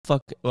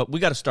Well, we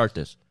got to start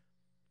this.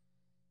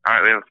 All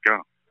right, let's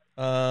go.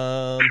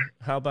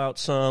 How about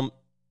some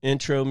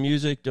intro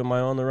music? Am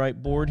I on the right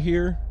board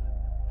here?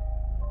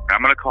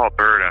 I'm going to call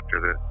Bird after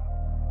this.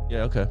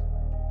 Yeah, okay.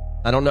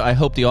 I don't know. I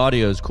hope the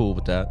audio is cool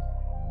with that.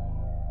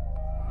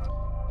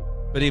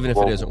 But even if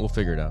it isn't, we'll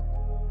figure it out.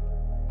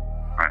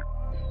 All right.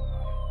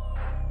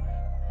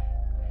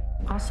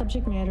 All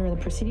subject matter of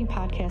the preceding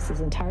podcast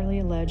is entirely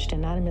alleged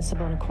and not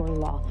admissible in a court of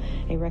law.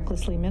 A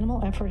recklessly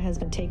minimal effort has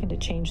been taken to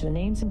change the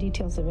names and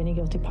details of any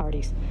guilty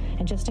parties.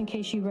 And just in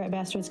case you rat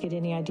bastards get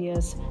any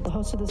ideas, the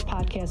hosts of this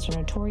podcast are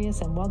notorious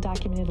and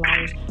well-documented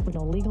liars with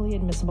no legally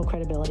admissible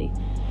credibility.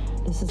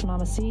 This is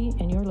Mama C,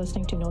 and you're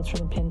listening to Notes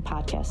from the Pen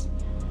podcast.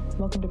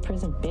 Welcome to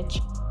prison, bitch.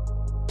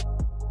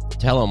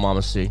 Hello,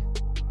 Mama C.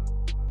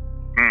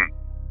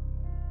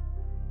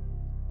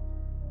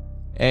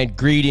 And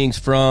greetings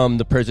from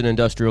the prison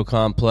industrial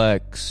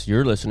complex.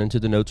 You're listening to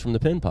the Notes from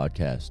the Pen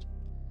podcast.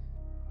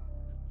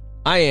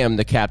 I am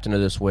the captain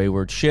of this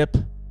wayward ship,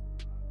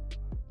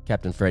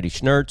 Captain Freddie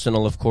Schnertz, and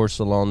of course,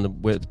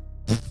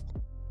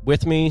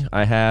 with me,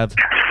 I have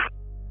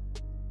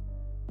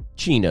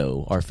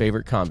Chino, our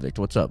favorite convict.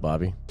 What's up,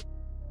 Bobby?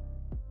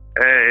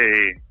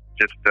 Hey,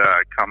 just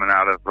coming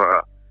out of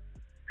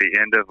the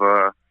end of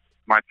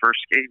my first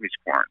scabies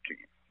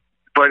quarantine.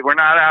 But we're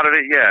not out of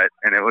it yet,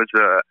 and it was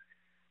a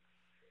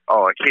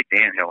kicked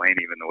anthill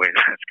ain't even the way to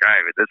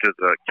describe it. This is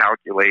a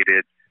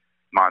calculated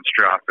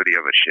monstrosity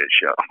of a shit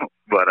show.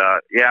 But,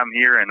 yeah, I'm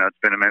here, and it's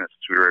been a minute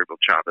since we were able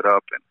to chop it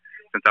up, and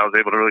since I was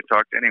able to really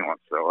talk to anyone.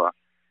 So,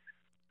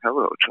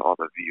 hello to all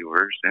the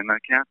viewers, and the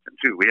captain,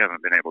 too. We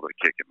haven't been able to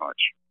kick it much.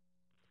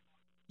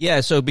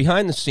 Yeah, so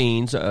behind the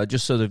scenes,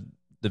 just so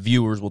the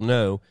viewers will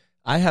know,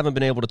 I haven't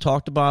been able to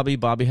talk to Bobby.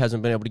 Bobby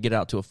hasn't been able to get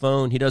out to a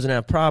phone. He doesn't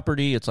have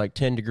property. It's like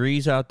 10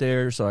 degrees out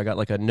there, so I got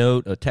like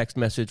a text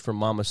message from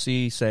Mama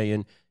C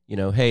saying, you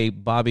know, hey,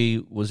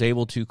 Bobby was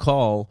able to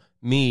call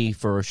me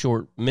for a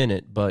short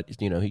minute, but,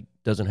 you know, he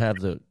doesn't have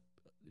the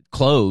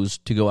clothes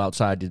to go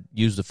outside to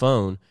use the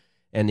phone,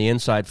 and the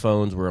inside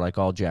phones were, like,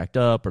 all jacked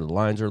up or the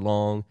lines are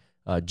long.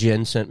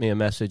 Jen sent me a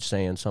message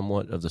saying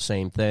somewhat of the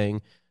same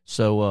thing.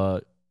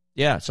 So,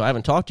 yeah, so I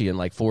haven't talked to you in,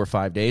 like, 4 or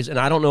 5 days, and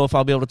I don't know if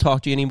I'll be able to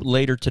talk to you any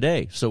later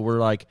today. So we're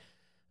like,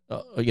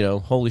 you know,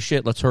 holy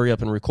shit, let's hurry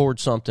up and record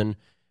something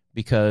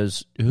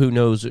because who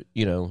knows,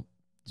 you know,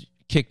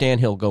 kicked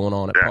anthill going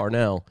on at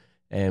Parnell,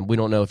 and we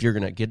don't know if you're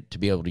going to get to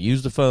be able to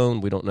use the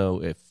phone. We don't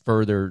know if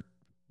further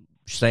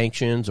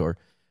sanctions or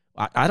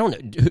I don't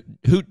know.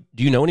 Who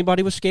do you know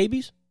anybody with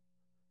scabies?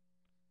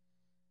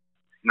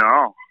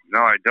 No,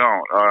 I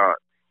don't.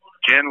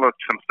 Jen looked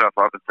some stuff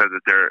up and said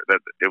that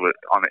it was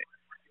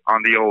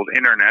on the old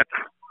internet.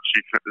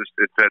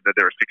 It said that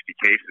there were 60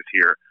 cases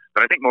here,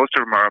 but I think most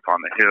of them are up on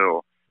the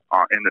hill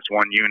in this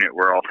one unit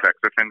where all sex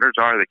offenders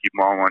are. They keep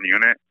them all in one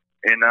unit,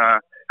 and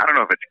I don't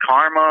know if it's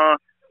karma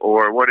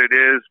or what it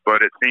is,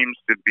 but it seems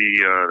to be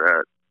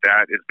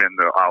that has been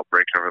the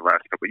outbreaks over the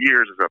last couple of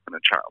years is up in the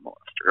child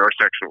molester or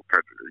sexual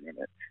predator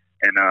unit.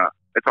 And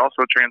it's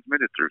also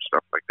transmitted through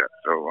stuff like that.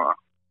 So I'm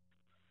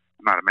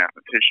not a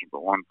mathematician,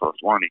 but 1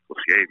 + 1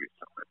 = scabies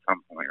at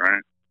some point,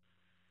 right?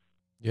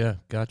 Yeah,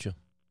 gotcha.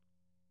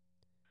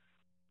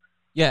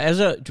 Yeah,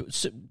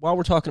 while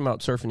we're talking about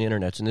surfing the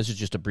internet, and this is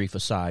just a brief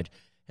aside,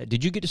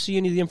 did you get to see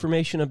any of the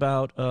information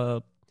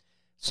about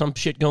some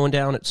shit going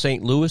down at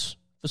St. Louis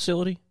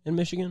facility in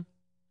Michigan?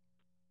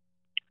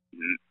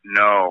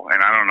 No,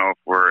 and I don't know if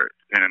we're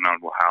depending on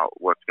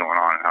what's going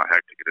on and how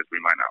hectic it is. We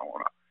might not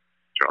want to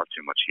draw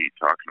too much heat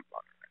talking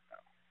about it right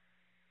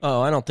now.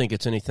 Oh, I don't think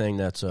it's anything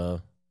that's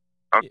okay.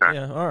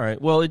 Yeah, all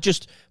right. Well, it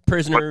just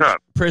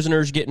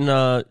prisoners getting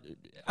I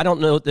don't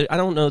know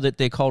that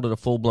they called it a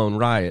full-blown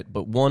riot,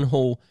 but one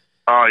whole.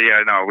 Oh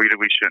yeah, no, we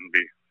shouldn't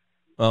be.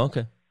 Oh,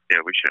 okay. Yeah,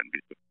 we shouldn't be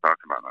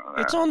talking about none of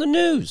that. It's on the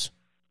news.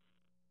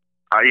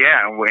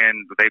 Yeah,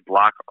 when they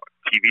block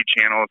TV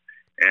channels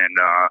and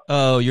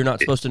oh, you're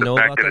not supposed to know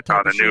about that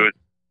type of news.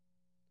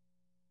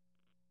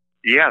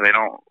 Yeah, they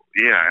don't.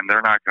 Yeah, and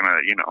they're not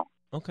gonna. You know.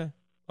 Okay.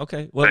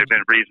 Well, they've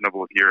been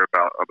reasonable here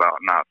about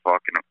not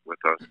fucking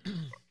with us.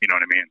 You know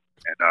what I mean?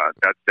 And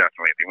that's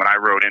definitely. When I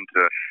wrote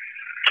into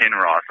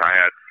Kinross, I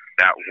had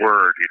that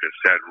word you just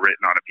said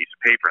written on a piece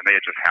of paper, and they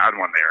had just had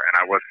one there, and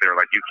I was there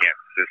like, you can't.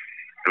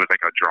 It was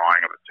like a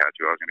drawing of a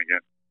tattoo I was gonna get,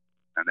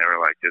 and they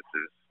were like, this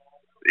is.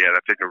 Yeah,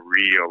 that's like a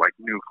real like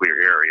nuclear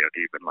area to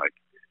even like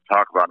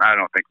talk about. And I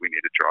don't think we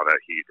need to draw that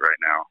heat right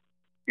now.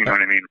 You know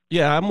what I mean?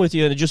 Yeah, I'm with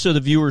you. And just so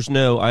the viewers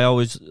know, I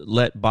always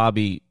let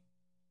Bobby,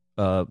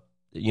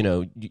 you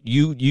know,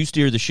 you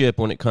steer the ship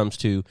when it comes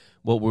to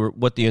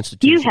what the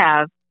institution. You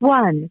have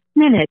 1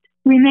 minute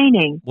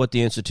remaining. What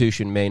the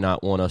institution may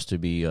not want us to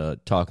be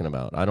talking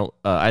about.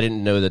 I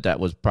didn't know that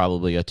was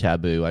probably a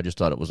taboo. I just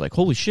thought it was like,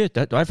 holy shit,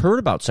 I've heard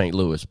about St.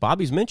 Louis.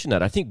 Bobby's mentioned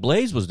that. I think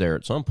Blaze was there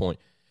at some point.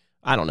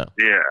 I don't know.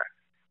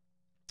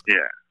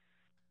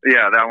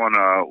 Yeah, that one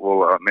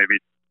will maybe.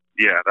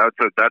 Yeah, that's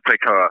like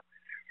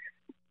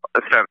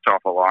sets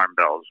off alarm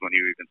bells when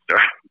you even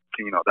start.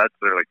 You know, that's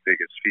their like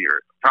biggest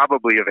fear,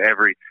 probably of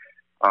every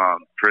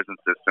prison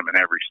system in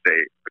every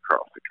state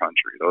across the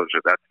country.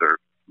 That's their,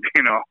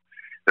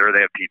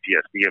 they have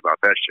PTSD about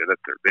that shit.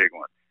 That's their big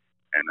one.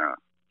 And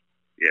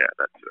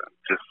that's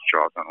just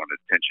draws unwanted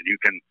attention.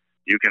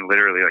 You can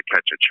literally like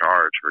catch a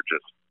charge for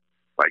just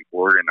like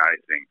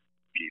organizing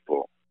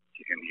people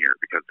in here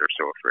because they're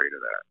so afraid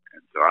of that.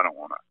 And so I don't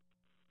want to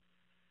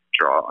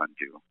draw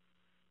undue.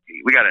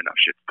 We got enough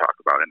shit to talk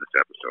about in this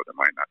episode that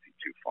might not be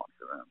too fun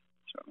for them.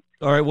 So.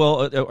 All right.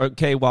 Well,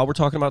 okay. While we're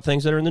talking about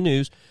things that are in the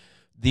news,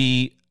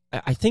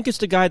 I think it's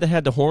the guy that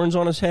had the horns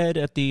on his head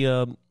at the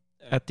shaman.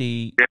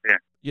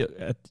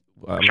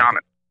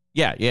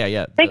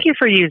 Yeah. Thank you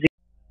for using.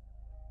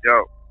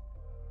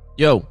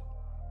 Yo,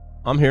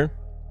 I'm here.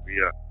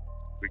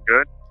 We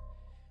good?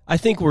 I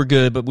think we're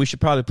good, but we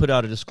should probably put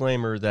out a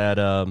disclaimer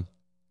that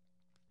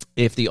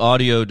if the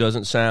audio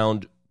doesn't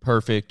sound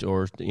perfect,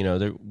 or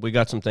we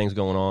got some things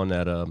going on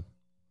that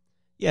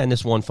in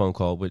this one phone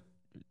call, but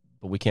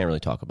we can't really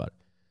talk about it.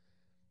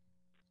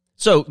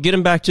 So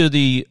getting back to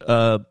the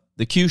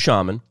Q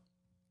shaman,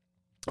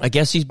 I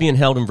guess he's being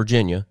held in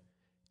Virginia,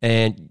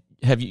 and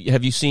have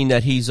you seen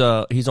that he's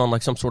on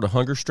like some sort of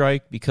hunger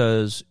strike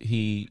because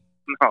he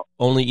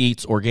only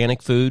eats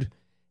organic food,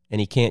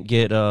 and he can't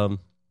get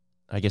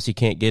I guess he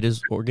can't get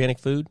his organic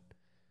food,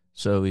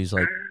 so he's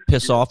like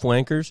piss off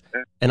wankers.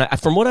 And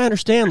from what I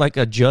understand, like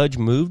a judge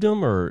moved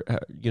him, or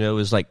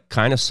is like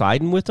kind of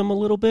siding with him a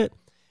little bit.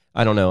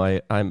 I don't know.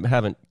 I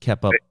haven't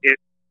kept up.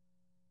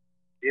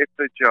 If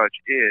the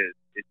judge is,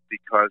 it's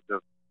because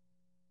of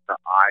the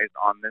eyes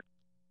on this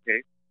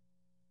case.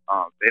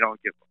 They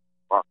don't give a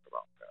fuck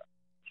about that.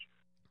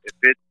 If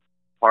it's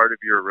part of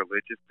your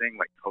religious thing,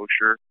 like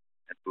kosher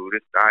and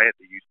Buddhist diet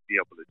that you used to be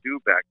able to do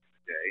back in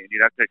the day, and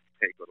you'd have to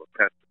take a little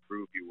test to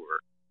prove you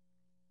were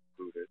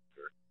Buddhist,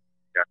 or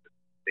you have to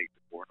state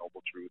the Four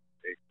Noble Truths,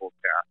 take full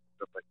fast,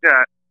 stuff like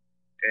that.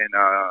 And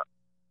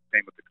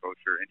same with the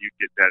kosher, and you'd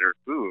get better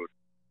food.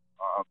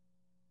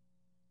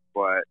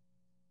 But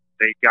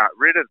they got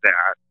rid of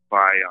that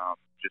by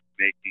just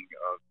making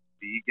a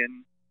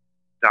vegan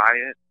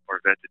diet or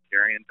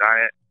vegetarian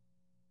diet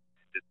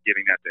and just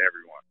giving that to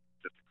everyone,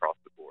 just across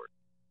the board.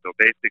 So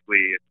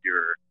basically, if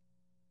you're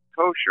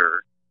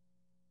kosher,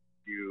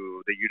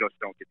 you just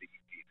don't get to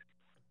eat meat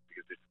anymore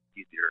because it's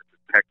easier.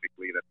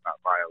 Technically, that's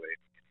not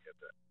violating any of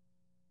the.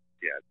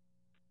 Yeah.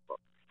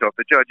 So if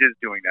the judge is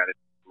doing that,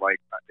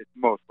 it's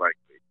most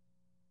likely,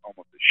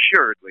 almost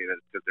assuredly,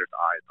 that it's because there's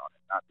eyes on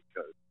it, not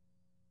because.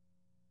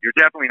 You're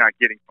definitely not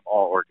getting some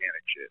all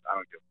organic shit. I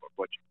don't give a fuck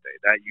what you say.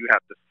 That you have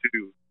to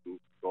sue,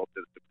 go to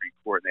the Supreme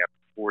Court, and they have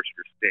to force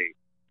your state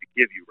to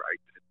give you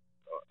rights,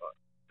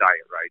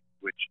 diet rights,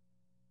 which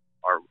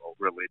are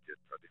religious,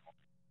 are the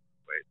only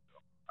way. So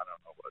I don't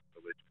know what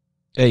religion.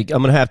 Hey, I'm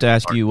gonna have to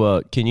ask you.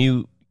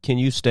 Can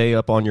you stay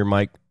up on your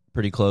mic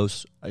pretty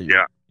close?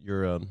 Yeah.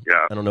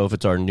 I don't know if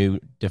it's our new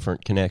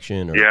different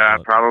connection. Or,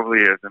 it probably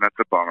is, and that's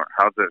a bummer.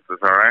 How's this? Is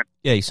all right?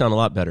 Yeah, you sound a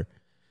lot better.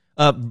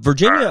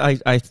 Virginia,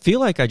 I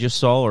feel like I just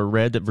saw or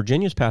read that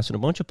Virginia's passing a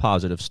bunch of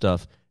positive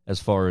stuff as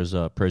far as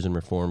prison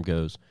reform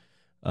goes.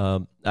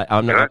 I'm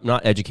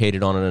not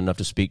educated on it enough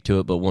to speak to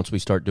it, but once we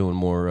start doing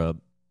more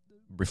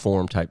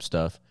reform type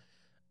stuff,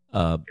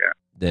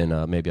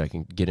 then maybe I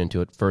can get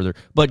into it further.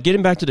 But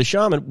getting back to the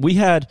shaman,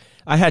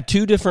 I had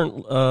two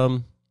different,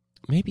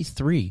 maybe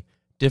three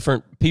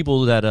different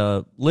people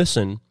that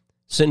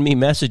send me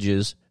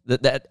messages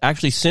that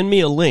actually send me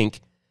a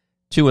link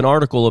to an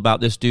article about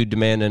this dude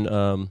demanding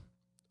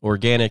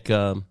organic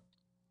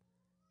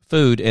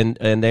food,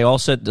 and they all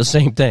said the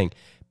same thing.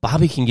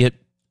 Bobby can get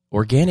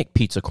organic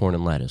pizza, corn,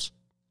 and lettuce.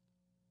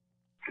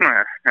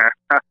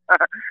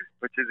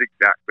 Which is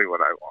exactly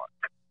what I want.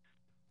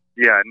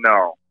 Yeah,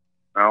 no,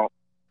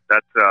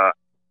 that's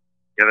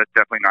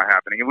definitely not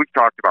happening. And we've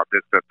talked about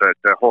this, that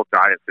the whole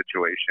diet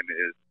situation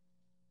is.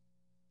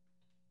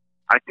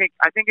 I think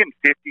in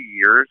 50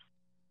 years,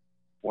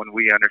 when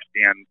we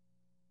understand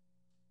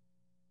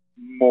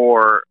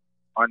more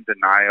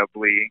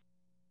undeniably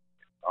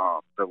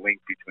the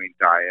link between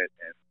diet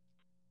and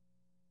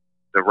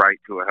the right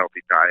to a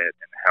healthy diet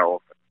and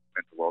health and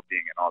mental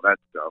well-being and all that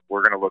stuff,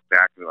 we're going to look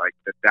back and be like,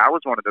 that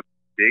was one of the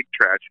big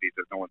tragedies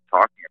that no one's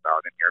talking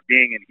about in here.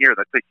 Being in here,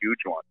 that's a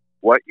huge one.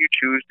 What you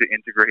choose to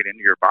integrate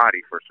into your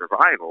body for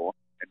survival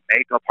and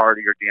make a part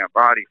of your damn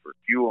body for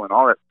fuel and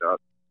all that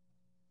stuff,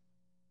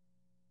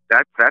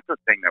 that's a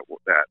thing that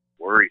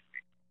worries me.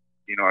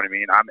 You know what I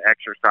mean? I'm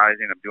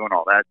exercising, I'm doing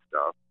all that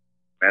stuff,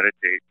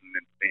 meditating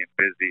and staying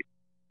busy,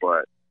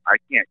 but I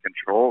can't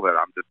control that.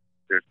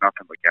 There's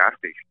nothing but gas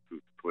station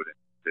food to put in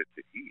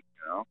to eat,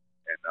 and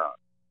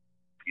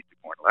pizza,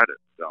 corn,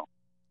 lettuce. So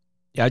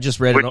yeah, I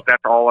just read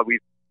that's all we've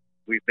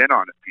been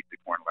on is pizza,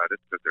 corn, lettuce,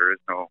 because there is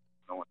no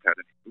one's had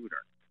any food or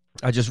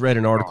anything. I just read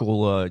an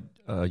article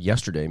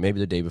yesterday,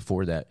 maybe the day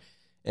before that,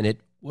 and it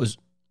was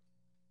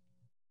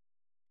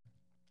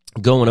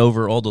going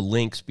over all the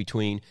links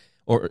between,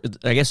 or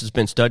I guess it's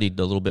been studied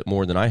a little bit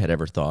more than I had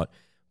ever thought,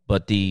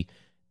 but the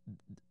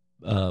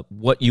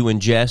what you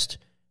ingest,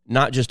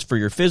 not just for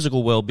your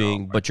physical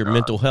well-being, but your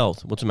mental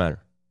health. What's the matter?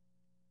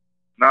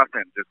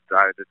 Nothing. Just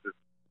this is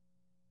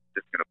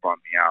just going to bum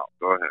me out.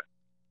 Go ahead.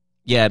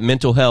 Yeah,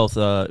 mental health,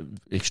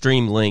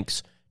 extreme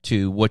links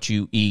to what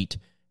you eat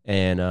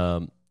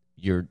and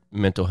your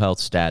mental health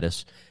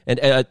status. And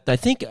I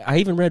think I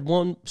even read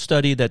one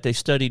study that they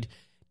studied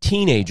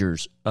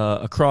teenagers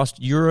across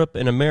Europe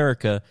and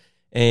America,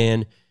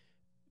 and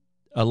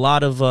a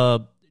lot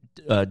of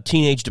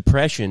teenage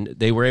depression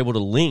they were able to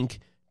link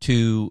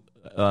to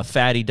a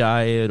fatty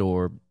diet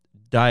or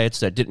diets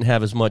that didn't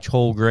have as much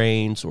whole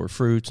grains or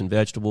fruits and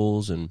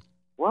vegetables. And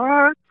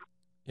What?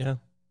 yeah.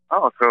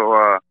 Oh, so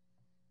a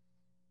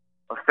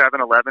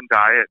 7-Eleven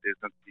diet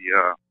isn't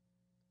the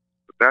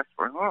best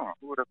for. Oh,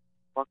 who would have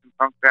fucking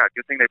thunk that?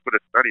 Good thing they put a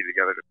study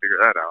together to figure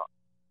that out.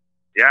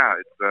 Yeah,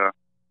 it's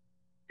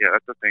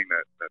that's the thing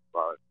that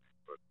bothers me.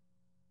 But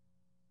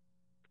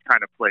it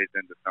kind of plays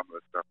into some of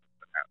the stuff that's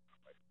been happening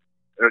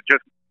lately.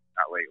 Just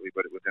not lately,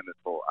 but within this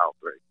whole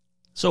outbreak.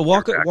 So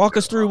walk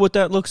us through what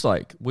that looks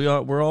like.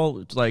 We're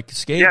all like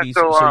scabies.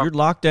 Yeah, so you're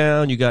locked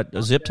down. You got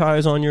zip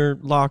ties on your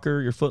locker,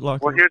 your foot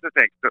locker. Well, here's the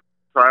thing. So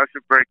I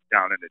should break it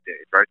down into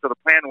days, right? So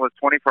the plan was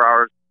 24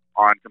 hours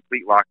on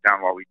complete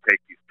lockdown while we take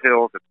these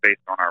pills. It's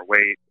based on our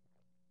weight.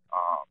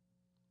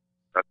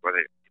 That's why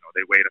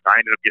they weighed us.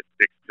 I ended up getting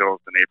 6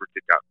 pills. The neighbor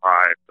kid got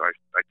 5. So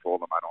I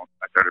told them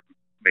I started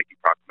making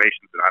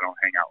proclamations that I don't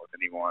hang out with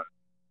anyone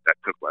that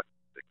took less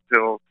than 6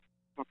 pills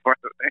before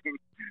the thing,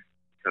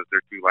 because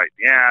they're too light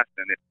in the ass,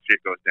 and if shit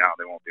goes down,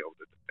 they won't be able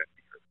to defend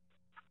me.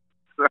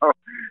 So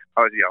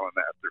I was yelling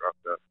that throughout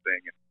the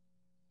thing, and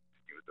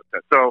he was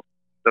upset. So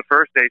the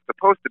first day is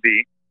supposed to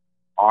be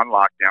on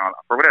lockdown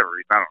for whatever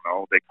reason. I don't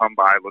know. They come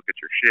by, look at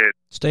your shit,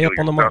 Stay up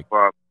on the mic.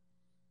 Up,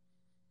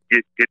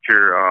 get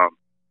your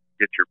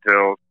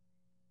pills.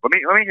 Let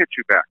me hit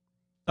you back.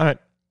 All right.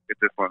 Get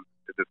this one's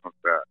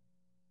bad.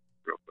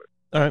 Real quick.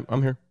 All right,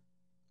 I'm here.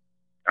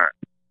 All right.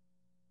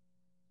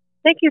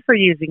 Thank you for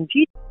using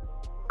G.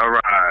 All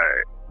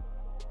right.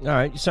 All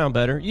right, you sound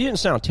better. You didn't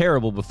sound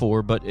terrible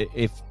before, but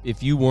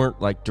if you weren't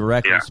like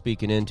directly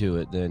speaking into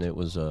it, then it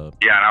was Yeah,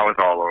 and I was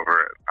all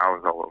over it. I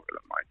was all over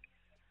the mic.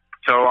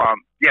 So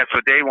so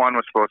day one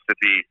was supposed to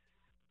be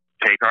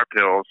take our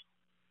pills.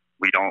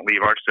 We don't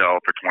leave our cell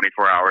for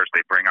 24 hours.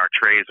 They bring our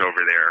trays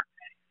over there,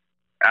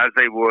 as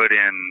they would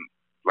in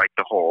like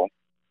the hole.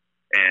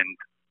 And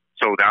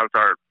so that was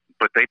our.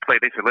 But they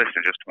said,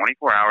 listen, just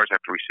 24 hours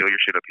after we seal your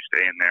shit up, you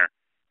stay in there,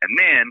 and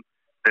then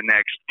the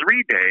next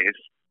 3 days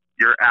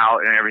you're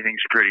out and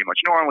everything's pretty much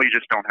normal. You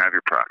just don't have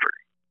your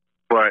property.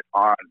 But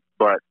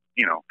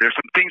there's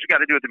some things you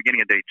got to do at the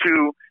beginning of day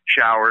 2,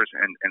 showers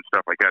and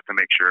stuff like that to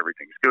make sure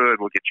everything's good.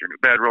 We'll get your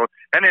new bedroll,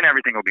 and then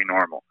everything will be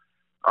normal.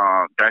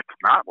 That's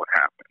not what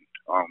happened.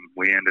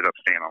 We ended up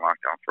staying on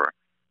lockdown for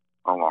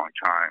a long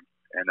time,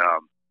 and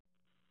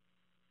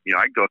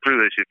I can go through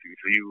this if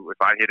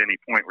I hit any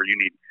point where you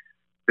need.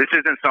 This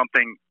isn't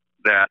something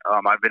that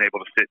I've been able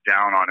to sit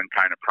down on and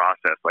kind of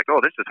process, like, oh,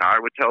 this is how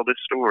I would tell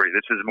this story.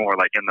 This is more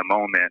like in the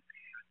moment,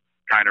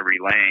 kind of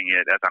relaying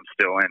it as I'm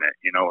still in it,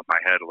 with my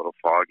head a little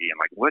foggy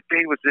and like, what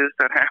day was this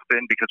that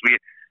happened? Because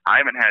I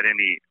haven't had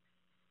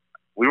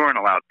we weren't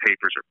allowed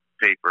paper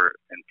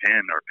and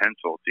pen or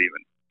pencils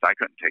even, so I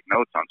couldn't take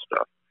notes on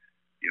stuff.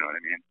 You know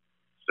what I mean?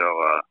 So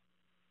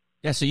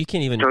so you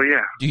can't even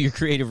do your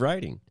creative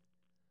writing.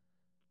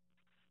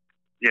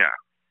 Yeah.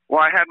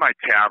 Well, I had my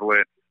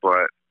tablet,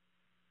 but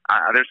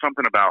there's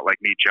something about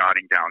like me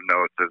jotting down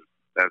notes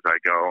as I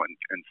go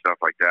and stuff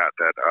like that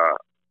that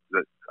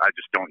I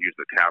just don't use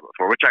the tablet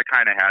for, which I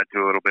kind of had to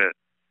a little bit.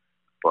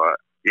 But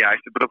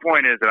but the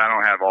point is that I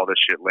don't have all this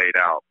shit laid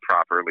out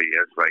properly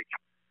as like,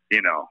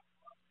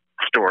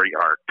 story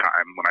arc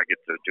time when I get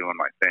to doing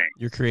my thing.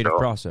 Your creative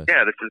process.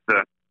 Yeah, this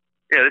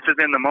is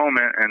in the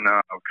moment, and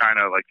kind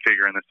of like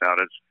figuring this out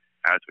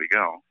as we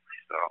go.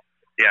 So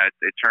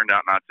it turned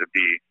out not to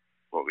be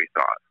what we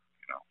thought.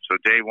 So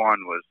day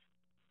one was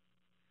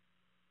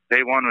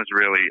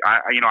really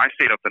I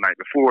stayed up the night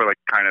before,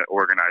 like kind of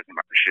organizing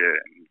my shit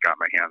and got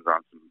my hands on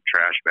some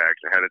trash bags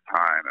ahead of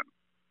time, and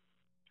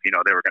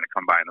they were going to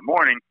come by in the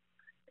morning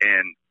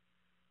and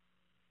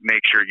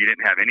make sure you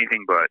didn't have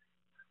anything but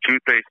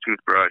toothpaste,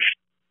 toothbrush,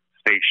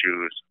 state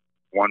shoes,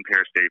 1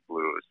 pair of state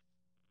blues,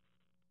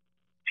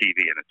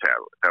 TV, and a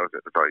tablet. That was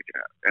it. That's all you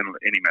could have, and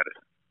any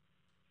medicine.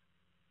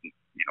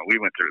 We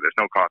went through. There's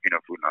no coffee,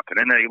 no food, nothing.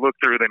 And they look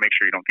through. They make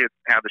sure you don't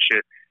have the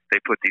shit.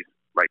 They put these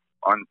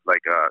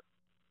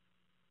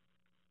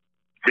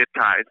zip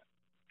ties,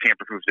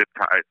 tamper-proof zip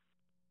ties,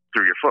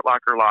 through your Foot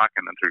Locker lock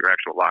and then through your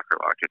actual locker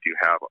lock if you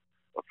have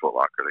a Foot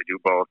Locker. They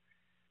do both.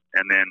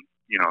 And then,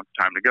 it's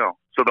time to go.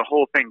 So the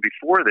whole thing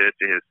before this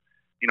is,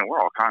 we're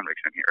all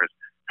convicts in here, is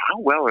how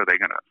well are they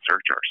going to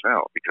search our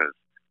cell? Because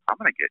I'm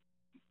going to get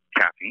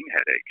caffeine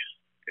headaches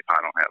if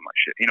I don't have my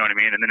shit. You know what I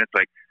mean? And then it's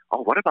like,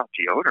 oh, what about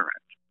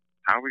deodorant?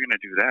 How are we going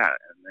to do that?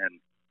 And then,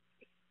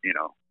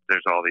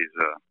 there's all these,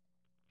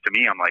 to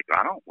me, I'm like,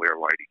 I don't wear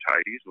whitey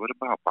tighties. What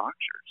about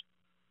boxers?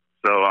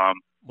 So,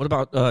 what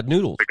about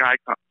noodles? The guy,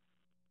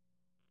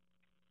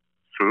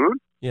 food?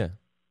 Yeah.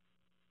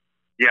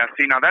 Yeah.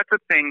 See, now that's a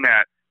thing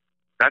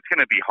that's going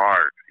to be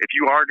hard. If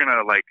you are going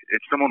to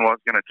if someone was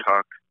going to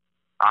tuck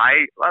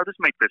I'll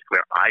just make this clear.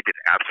 I did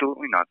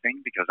absolutely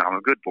nothing because I'm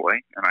a good boy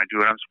and I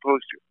do what I'm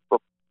supposed to. But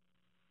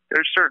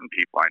there's certain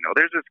people I know.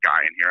 There's this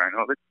guy in here I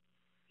know that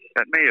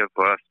may have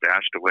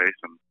stashed away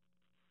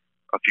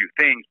a few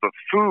things, but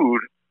food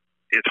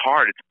is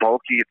hard. It's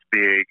bulky. It's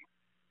big.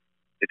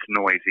 It's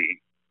noisy.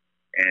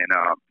 And,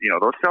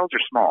 those cells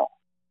are small.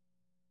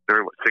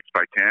 They're 6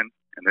 by 10. And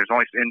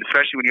and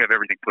especially when you have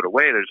everything put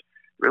away, there's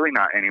really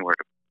not anywhere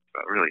to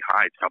really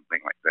hide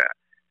something like that.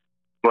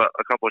 But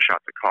a couple of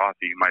shots of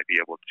coffee, you might be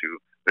able to.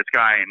 This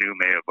guy I knew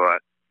may have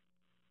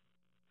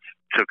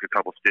took a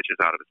couple stitches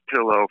out of his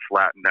pillow,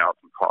 flattened out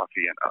some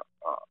coffee in a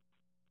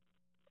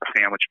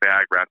sandwich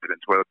bag, wrapped it in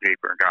toilet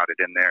paper, and got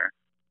it in there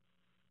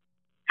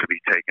to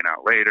be taken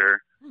out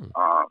later.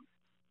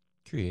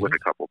 With a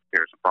couple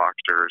pairs of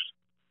boxers.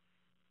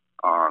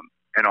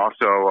 And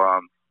also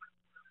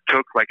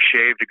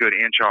shaved a good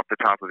inch off the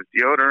top of his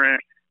deodorant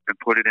and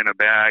put it in a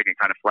bag and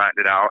kind of flattened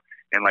it out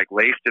and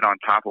laced it on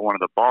top of one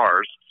of the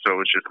bars so it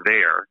was just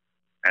there.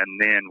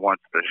 And then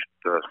once the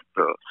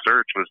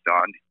search was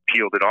done,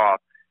 peeled it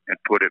off and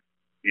put it,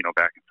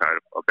 back inside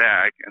a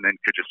bag, and then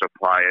could just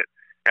apply it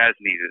as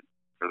needed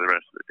for the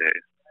rest of the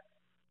days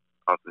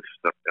of the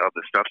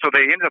stuff. So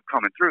they ended up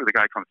coming through. The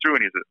guy comes through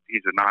and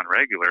he's a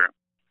non-regular,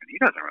 and he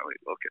doesn't really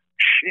look at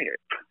shit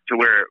to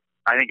where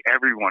I think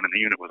everyone in the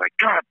unit was like,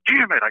 God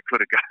damn it, I could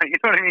have got, you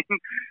know what I mean?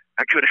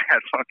 I could have had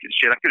fucking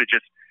shit. I could have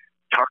just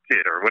tucked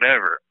it or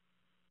whatever.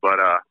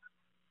 But,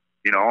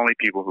 only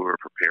people who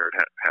were prepared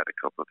had a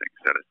couple of things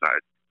set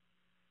aside.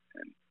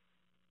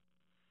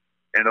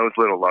 And those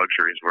little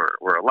luxuries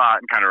were a lot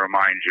and kind of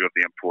remind you of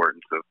the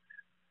importance of,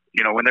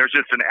 when there's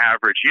just an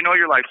average,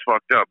 your life's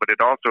fucked up, but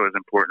it also is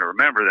important to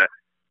remember that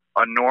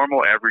a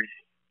normal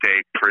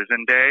everyday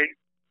prison day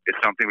is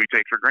something we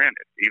take for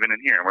granted, even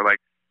in here. And we're like,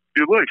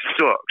 dude, life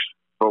sucks.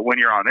 But when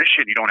you're on this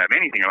shit, you don't have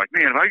anything. You're like,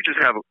 man, if I could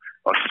just have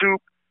a soup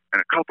and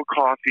a cup of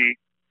coffee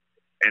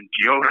and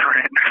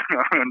deodorant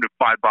and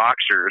 5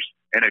 boxers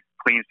and a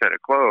clean set of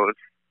clothes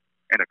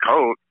and a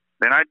coat,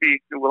 then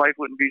life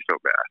wouldn't be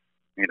so bad,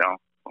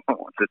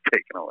 once it's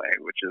taken away,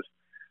 which is,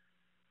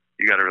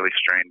 you got to really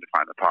strain to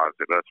find the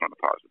positive. That's one of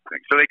the positive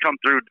things. So they come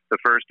through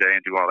the first day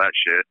and do all that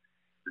shit,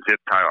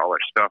 zip tie all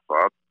our stuff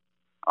up,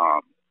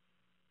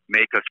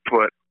 make us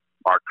put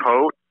our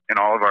coat and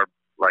all of our,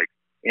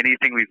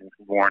 anything we've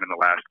worn in the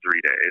last 3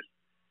 days,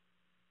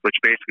 which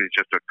basically is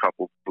just a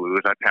couple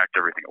blues. I packed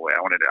everything away.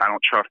 I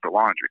don't trust the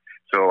laundry.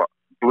 So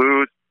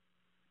blues,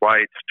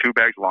 whites, 2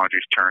 bags of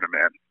laundries, turn them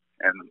in.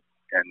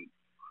 And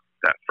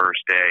that first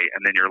day,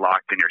 and then you're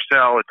locked in your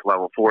cell. It's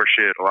level 4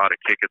 shit, a lot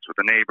of kick-its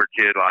with the neighbor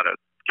kid, a lot of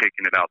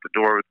kicking it out the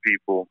door with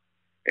people.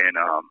 And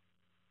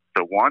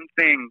the one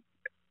thing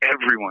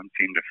everyone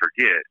seemed to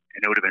forget,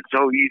 and it would have been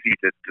so easy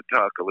to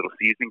tuck a little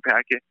seasoning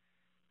packet,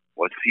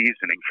 was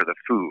seasoning for the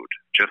food.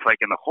 Just like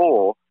in the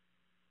hole,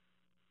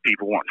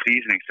 people want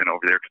seasoning sent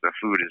over there because the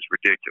food is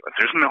ridiculous.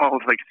 There's no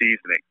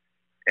seasoning.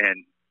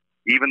 And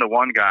even the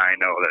one guy I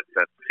know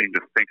that seemed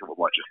to think of a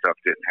bunch of stuff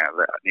didn't have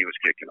that, and he was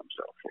kicking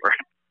himself for it.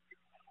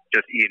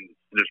 Just eating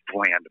just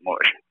bland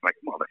mush. Like,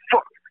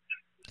 motherfucker.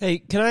 Hey,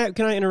 can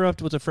I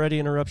interrupt with a Freddie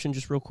interruption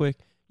just real quick?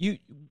 You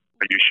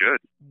should.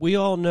 We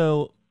all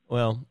know,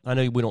 well, I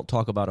know we don't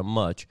talk about him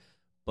much,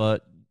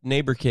 but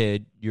neighbor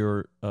kid,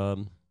 your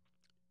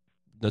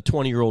the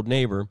 20-year-old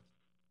neighbor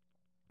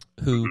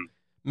who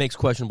makes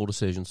questionable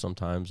decisions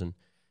sometimes, and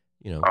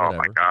whatever.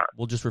 My God.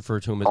 We'll just refer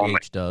to him as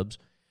H-dubs.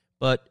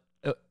 But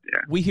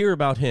we hear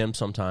about him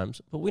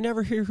sometimes, but we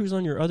never hear who's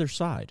on your other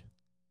side.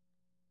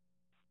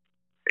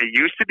 It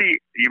used to be.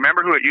 You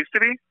remember who it used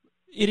to be?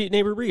 Idiot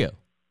Neighbor Rio.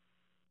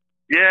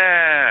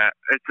 Yeah,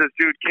 it's this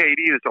dude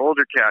KD, this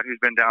older cat who's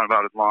been down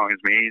about as long as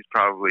me. He's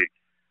probably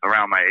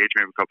around my age,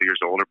 maybe a couple years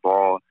older.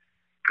 Bald,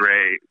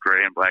 gray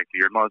and black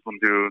beard, Muslim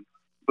dude. I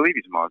believe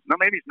he's Muslim. No,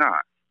 maybe he's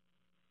not.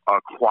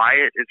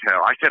 Quiet as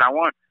hell. I said I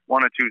want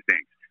one of 2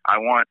 things. I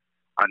want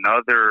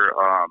another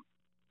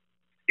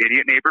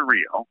Idiot Neighbor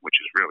Rio, which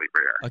is really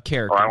rare. A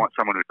character. Or I want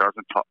someone who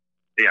doesn't talk.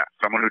 Yeah,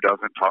 someone who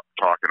doesn't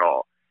talk at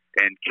all.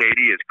 And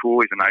Katie is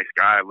cool. He's a nice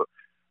guy.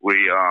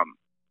 He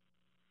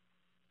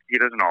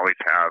doesn't always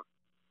have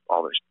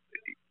all this.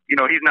 He's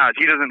not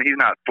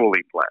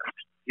fully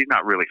blessed. He's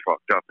not really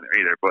fucked up in there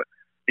either. But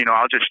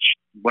I'll just,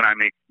 when I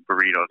make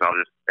burritos, I'll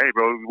just, hey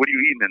bro, what are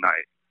you eating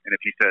tonight? And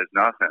if he says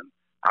nothing,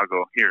 I'll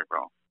go, here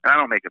bro. And I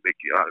don't make a big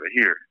deal out of it,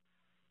 here.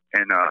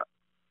 And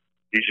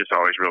he's just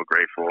always real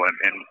grateful. And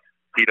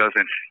he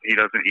doesn't eat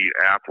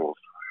apples.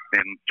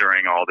 And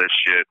during all this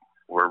shit,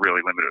 we're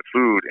really limited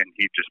food, and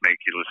he'll just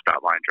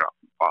stop by and drop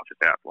off his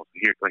apples.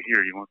 Here,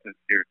 you want this?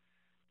 Here,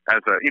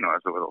 as a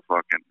little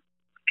fucking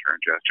return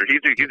gesture.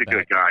 He's a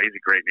good guy. He's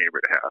a great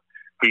neighbor to have.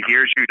 He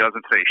hears you,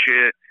 doesn't say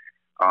shit.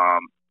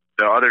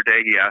 The other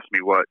day he asked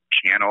me what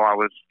channel I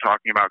was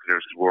talking about because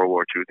there was this World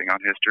War II thing on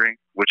history,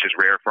 which is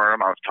rare for him.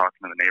 I was talking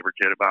to the neighbor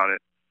kid about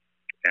it,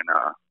 and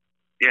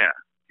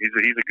he's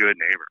a good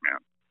neighbor,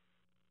 man.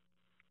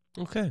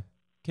 Okay,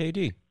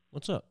 KD,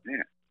 what's up?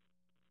 Yeah,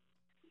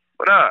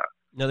 what up?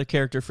 Another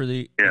character for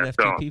the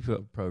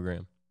NFTP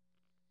program.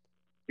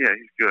 Yeah,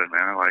 he's good,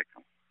 man. I like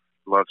him.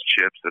 loves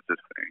chips. That's his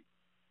thing.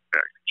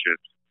 Bags of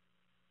chips.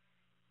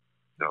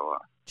 So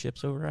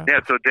chips over apples.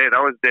 yeah. So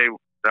that was day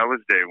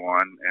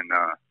one, and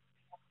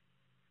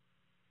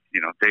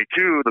day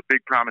two. The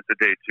big promise of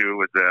day two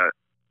was that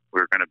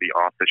we were going to be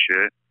off the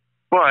shit.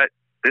 But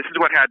this is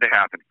what had to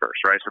happen first,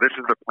 right? So this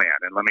is the plan,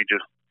 and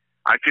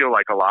I feel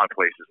like a lot of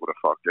places would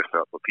have fucked this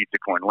up. A Pizza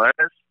Coin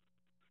Lettuce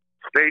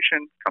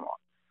station, come on.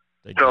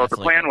 So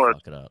the plan was,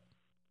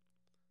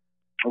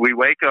 we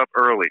wake up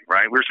early,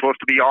 right? We were supposed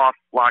to be off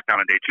lockdown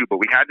on day two, but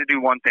we had to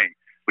do one thing.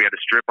 We had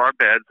to strip our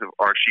beds,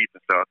 our sheets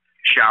and stuff,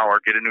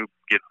 shower, get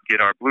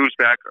our blues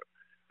back,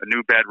 a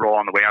new bedroll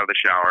on the way out of the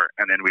shower,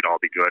 and then we'd all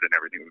be good and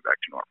everything would be back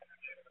to normal.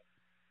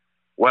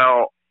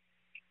 Well,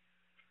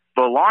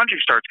 the laundry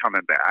starts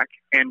coming back,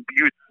 and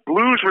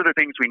blues were the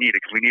things we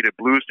needed, because we needed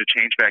blues to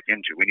change back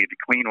into. We needed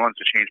clean ones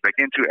to change back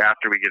into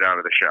after we get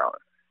out of the shower.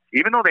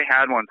 Even though they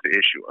had ones to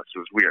issue us, it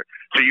was weird.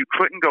 So you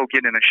couldn't go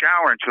get in the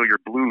shower until your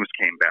blues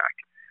came back.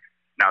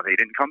 Now, they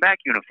didn't come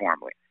back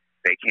uniformly.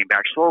 They came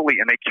back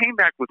slowly, and they came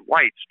back with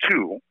whites,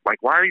 too.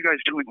 Like, why are you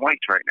guys doing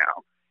whites right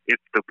now?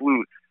 It's the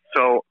blues.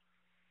 So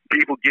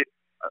people get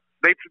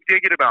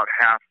about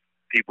half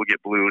people get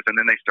blues, and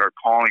then they start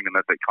calling them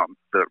as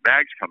the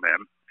bags come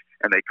in.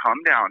 And they come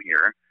down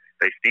here,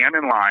 they stand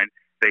in line,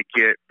 they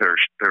get their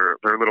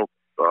little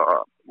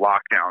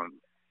lockdown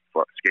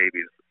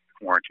scabies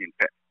quarantine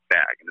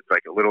bag. And it's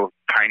like a little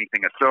tiny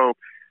thing of soap,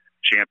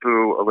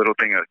 shampoo, a little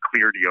thing of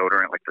clear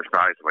deodorant, like the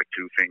size of like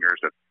two fingers.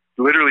 That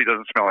literally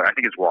doesn't smell like, I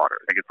think it's water.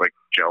 I think it's like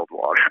gelled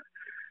water.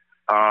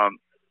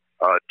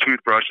 A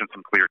toothbrush and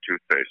some clear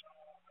toothpaste.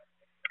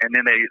 And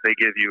then they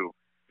give you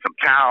some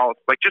towels,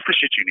 like just the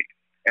shit you need.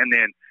 And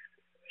then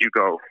you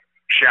go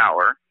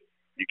shower.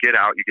 You get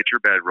out, you get your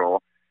bedroll.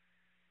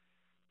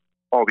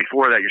 Oh,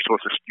 before that, you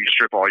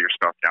strip all your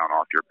stuff down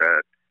off your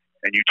bed,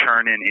 and you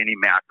turn in any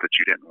mats that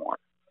you didn't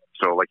want.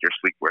 So, like your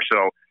sleepwear.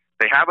 So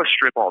they have us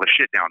strip all the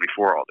shit down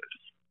before all this.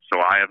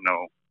 So I have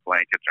no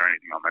blankets or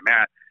anything on my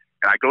mat,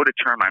 and I go to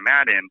turn my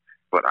mat in,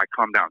 but I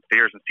come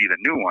downstairs and see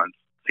the new ones.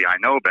 See, I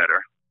know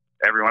better.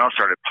 Everyone else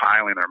started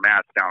piling their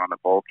mats down on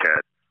the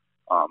bulkhead,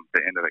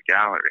 the end of the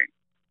gallery,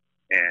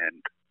 and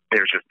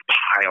there's just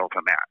piles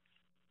of mats.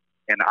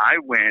 And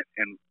I went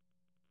and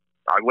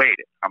I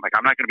waited. I'm like,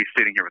 I'm not going to be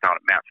sitting here without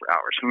a mat for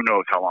hours. Who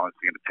knows how long it's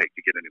going to take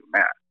to get a new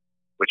mat?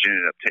 Which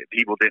ended up,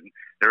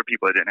 there were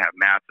people that didn't have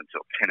mats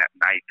until 10 at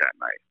night that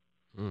night.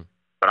 Mm.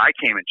 But I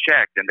came and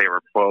checked, and they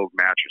were Vogue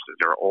mattresses.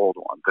 They were old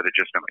ones that had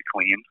just been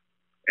cleaned.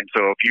 And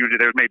so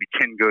there was maybe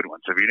 10 good ones.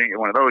 So if you didn't get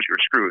one of those, you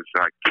were screwed.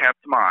 So I kept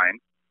mine.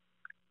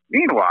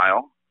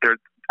 Meanwhile, there's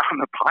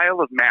on the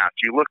pile of mats,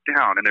 you look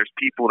down, and there's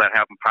people that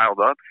have them piled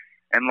up,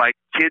 and like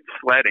kids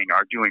sledding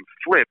are doing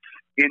flips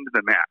into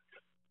the mats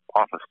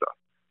off of stuff.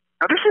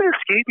 Now, this is a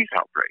scabies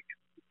outbreak.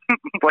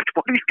 Like,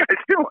 what are you guys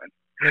doing?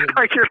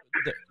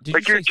 Did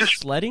you say just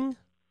sledding?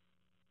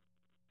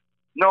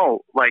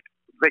 No, like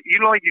you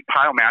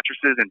pile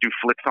mattresses and do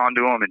flips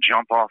onto them and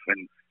jump off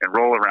and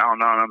roll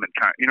around on them and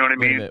kind of, you know what I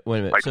mean? Wait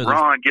a minute. Like so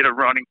get a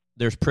running.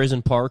 There's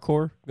prison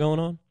parkour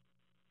going on?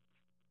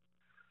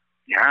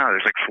 Yeah,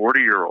 there's like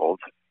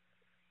 40-year-olds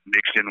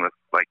mixed in with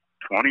like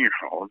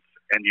 20-year-olds,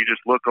 and you just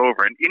look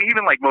over, and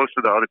even like most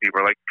of the other people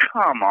are like,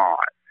 come on.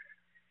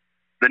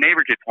 The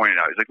neighbor kid pointed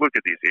out, he's like, look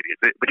at these idiots.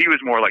 But he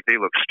was more like, they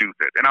look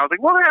stupid. And I was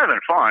like, well, they're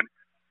having fun.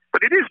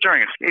 But it is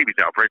during a scabies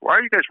outbreak. Why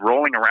are you guys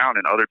rolling around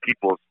in other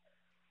people's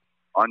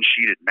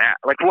unsheeted mat?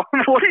 Like, what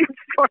are you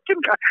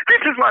fucking guys?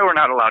 This is why we're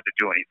not allowed to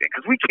do anything,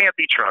 because we can't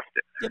be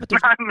trusted. Yeah, but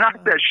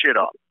knock that shit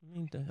up.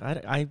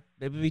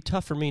 It would be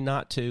tough for me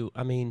not to.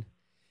 I mean,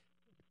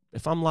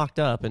 if I'm locked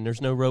up and there's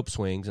no rope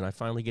swings and I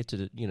finally get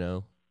to,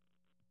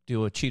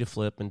 do a cheetah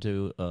flip and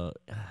do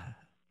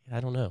I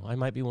don't know. I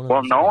might be one of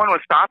those. Well, no one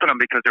was stopping them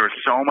because there was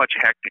so much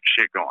hectic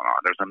shit going on.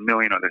 There's a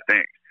million other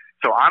things.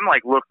 So I'm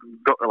like,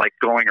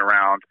 going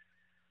around.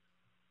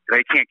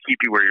 They can't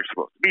keep you where you're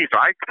supposed to be. So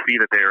I see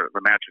that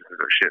the mattresses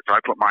are shit. So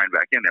I put mine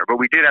back in there.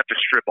 But we did have to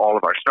strip all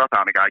of our stuff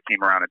out. And the guy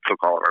came around and took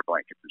all of our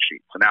blankets and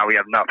sheets. So now we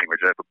have nothing. We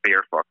just have a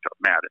bare fucked up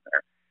mat in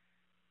there.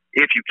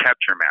 If you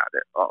kept your mat,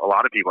 a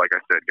lot of people, like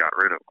I said, got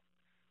rid of them.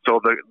 So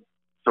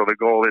the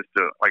goal is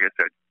to, like I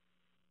said,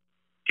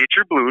 get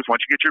your blues.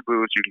 Once you get your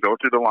blues, you can go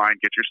through the line,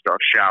 get your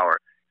stuff, shower,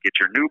 get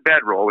your new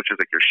bedroll, which is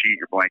like your sheet,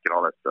 your blanket,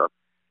 all that stuff,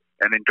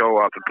 and then go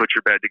up and put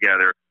your bed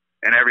together,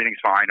 and everything's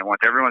fine. And once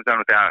everyone's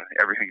done with that,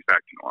 everything's back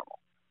to normal.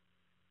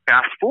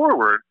 Fast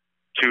forward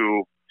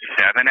to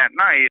 7 at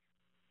night,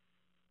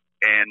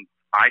 and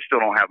I still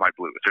don't have my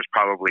blues. There's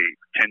probably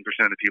 10%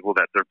 of the people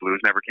that their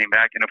blues never came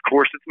back, and of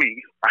course it's me.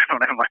 I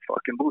don't have my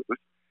fucking blues.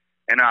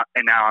 And now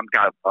I've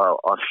got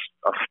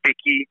a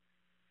sticky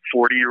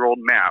 40-year-old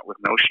mat with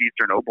no sheets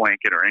or no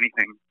blanket or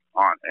anything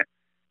on it,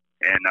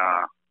 and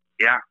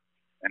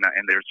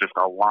and there's just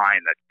a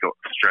line that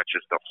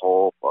stretches the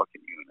whole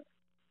fucking unit,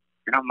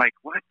 and I'm like,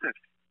 what the?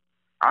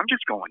 I'm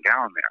just going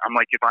down there. I'm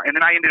like, and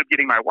then I ended up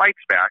getting my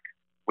wipes back,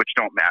 which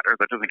don't matter.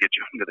 That doesn't get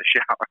you into the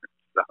shower.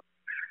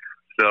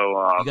 So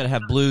you got to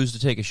have blues to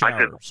take a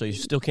shower, so you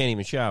still can't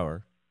even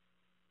shower.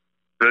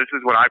 So this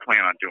is what I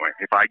plan on doing.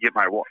 If I get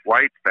my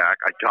wipes back,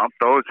 I dump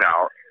those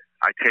out.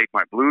 I take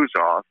my blues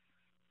off,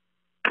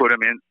 put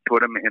them in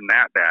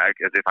that bag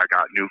as if I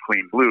got new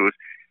clean blues,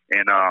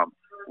 and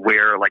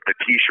wear like the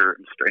T-shirt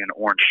and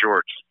orange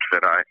shorts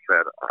that I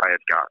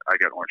had got. I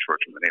got orange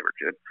shorts from the neighbor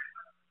kid,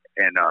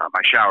 and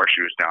my shower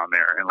shoes down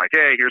there, and like,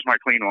 hey, here's my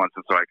clean ones,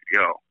 and so I could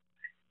go.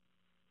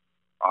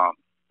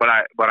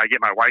 But I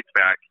get my whites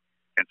back,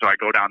 and so I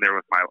go down there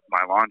with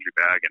my laundry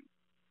bag and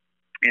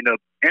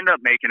end up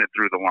making it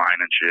through the line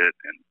and shit.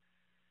 And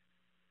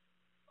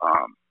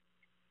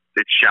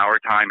it's shower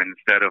time, and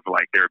instead of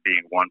like there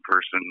being one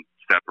person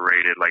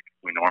separated like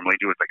we normally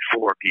do, it's like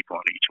 4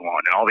 people in each one,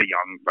 and all the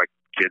young like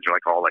kids are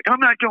like all like, I'm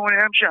not going,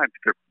 I'm shy.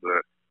 Stuff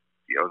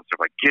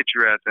like, get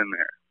your ass in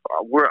there.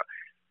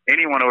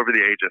 Anyone over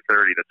the age of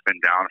 30 that's been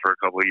down for a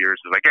couple of years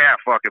is like, yeah,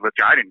 fuck it, let's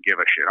go. I didn't give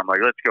a shit. I'm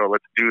like, let's go,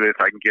 let's do this.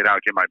 I can get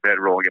out, get my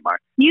bedroll, get my...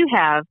 You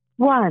have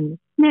 1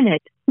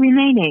 minute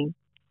remaining.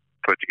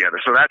 Put together.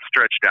 So that's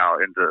stretched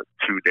out into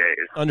 2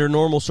 days. Under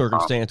normal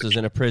circumstances,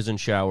 in a prison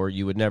shower,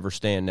 you would never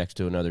stand next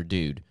to another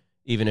dude.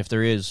 Even if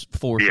there is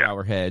 4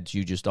 shower heads,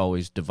 you just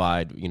always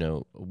divide,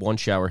 one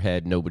shower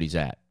head nobody's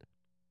at.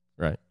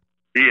 Right?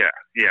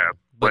 Yeah.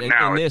 But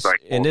now it's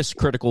like... in this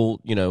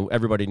critical,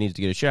 everybody needs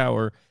to get a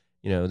shower...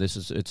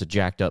 it's a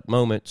jacked up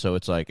moment, so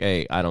it's like,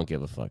 hey, I don't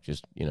give a fuck.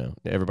 Just,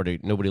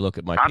 nobody look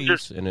at my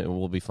piece, and it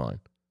will be fine.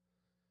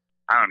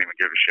 I don't even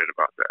give a shit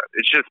about that.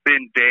 It's just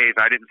been days.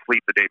 I didn't sleep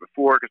the day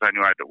before because I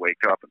knew I had to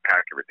wake up and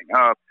pack everything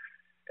up,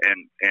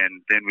 and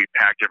then we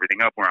packed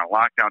everything up. We're on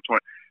lockdown,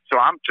 so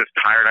I'm just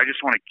tired. I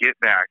just want to get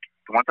back.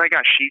 Once I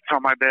got sheets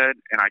on my bed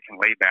and I can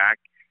lay back,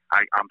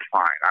 I'm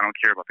fine. I don't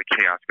care about the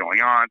chaos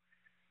going on.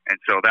 And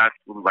so that's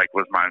like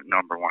was my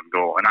number one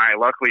goal. And I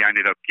luckily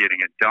ended up getting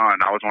it done.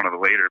 I was one of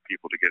the later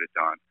people to get it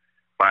done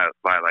by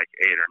like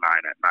 8 or 9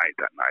 at night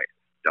that night.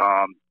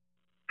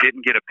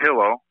 Didn't get a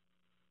pillow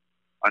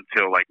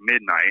until like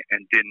midnight,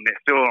 and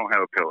still don't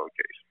have a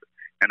pillowcase.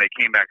 And they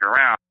came back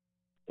around.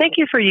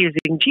 Thank you for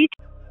using G.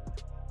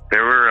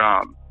 There were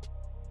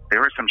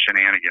some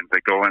shenanigans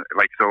that go in,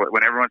 like, so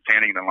when everyone's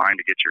standing in the line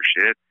to get your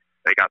shit,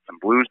 they got some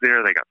blues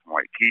there, they got some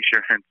white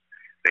T-shirts,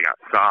 they got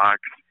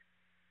socks.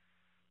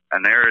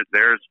 And there's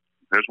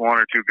 1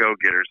 or 2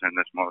 go-getters in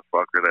this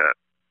motherfucker that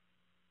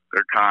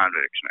they're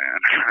convicts, man.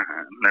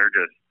 They're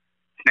just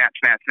snatch.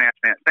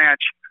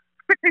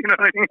 You know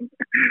what I mean?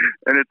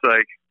 And it's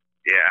like,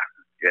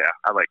 yeah,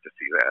 I like to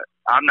see that.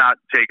 I'm not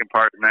taking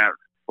part in that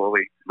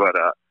fully, but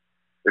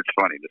it's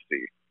funny to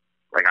see.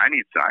 Like, I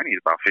need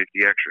about 50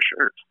 extra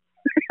shirts.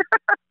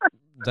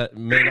 That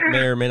may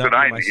or may not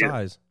be my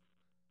size.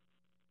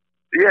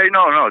 Yeah,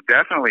 no,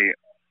 definitely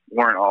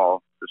weren't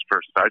all this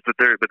person's size, but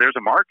there's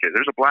a market.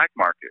 There's a black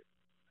market.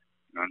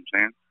 You know what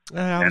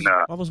I'm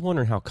saying? I was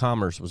wondering how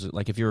commerce was it.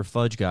 Like, if you're a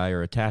fudge guy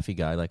or a taffy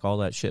guy, like all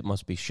that shit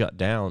must be shut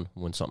down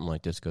when something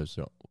like this goes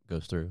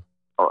through.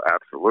 Oh,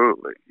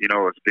 absolutely.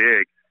 It's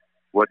big.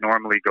 What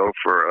normally go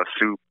for a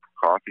soup,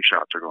 coffee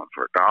shops are going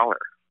for $1.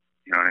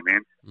 You know what I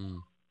mean?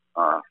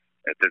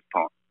 At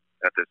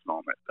this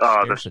moment,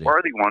 the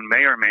swarthy one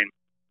may or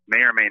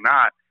may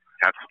not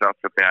have stuffed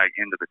the bag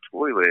into the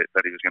toilet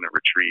that he was going to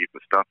retrieve,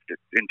 but stuffed it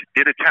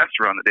did a test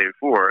run the day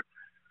before,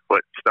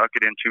 but stuck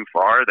it in too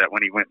far that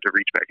when he went to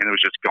reach back in, it was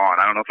just gone.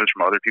 I don't know if it's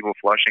from other people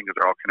flushing because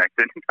they're all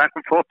connected and kind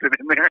of pulled it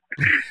in there.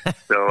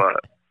 So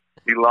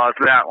he lost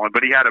that one,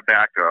 but he had a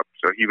backup,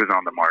 so he was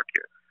on the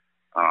market.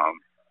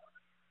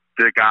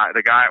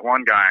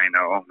 One guy I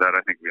know that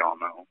I think we all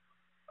know,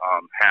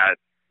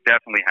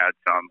 definitely had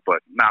some,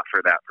 but not for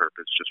that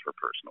purpose, just for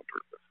personal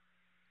purpose.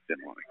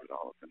 Didn't want to get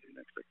all up into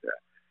things like that.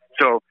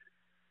 So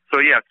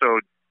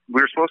we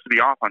were supposed to be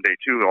off on day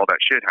 2. All that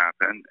shit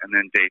happened, and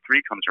then day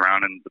 3 comes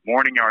around, and the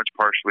morning yard's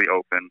partially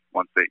open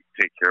once they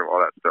take care of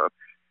all that stuff.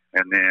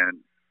 And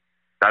then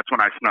that's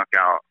when I snuck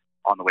out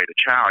on the way to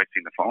chow. I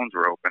seen the phones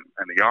were open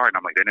in the yard, and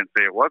I'm like, they didn't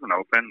say it wasn't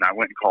open. And I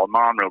went and called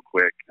Mom real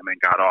quick, and then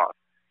got off.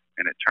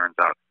 And it turns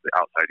out the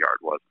outside yard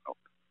wasn't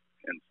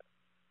open.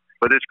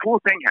 But this cool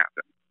thing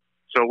happened.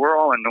 So we're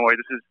all annoyed.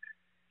 This is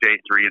day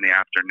 3 in the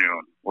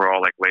afternoon. We're all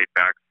like laid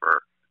back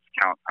for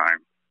count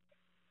time.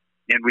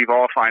 And we've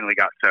all finally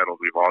got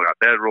settled. We've all got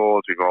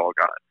bedrolls. We've all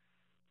got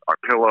our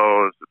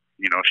pillows.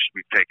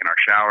 We've taken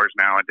our showers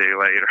now a day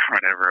later,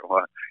 whatever it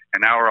was. And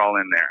now we're all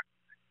in there.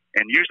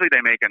 And usually they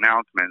make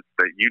announcements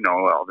that,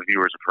 all the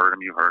viewers have heard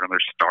them. You heard them.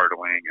 They're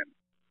startling and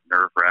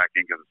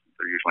nerve-wracking because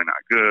they're usually not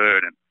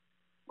good and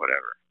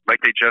whatever. Like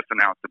they just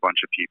announced a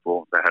bunch of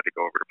people that had to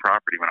go over to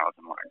property when I was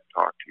in line to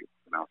talk to you.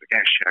 And I was like,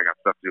 shit, I got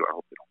stuff to do. I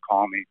hope they don't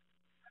call me.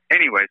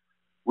 Anyways,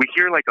 we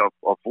hear like a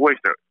voice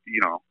that,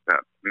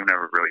 that we've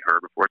never really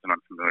heard before. It's an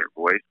unfamiliar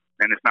voice,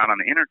 and it's not on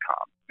the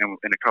intercom. And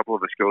a couple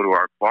of us go to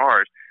our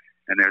bars,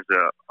 and there's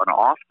an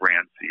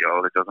off-brand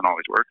CO that doesn't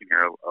always work in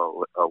here,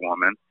 a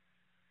woman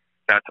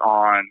that's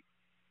on,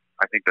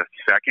 I think, the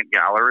second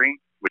gallery,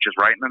 which is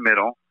right in the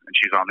middle, and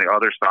she's on the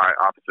other side,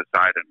 opposite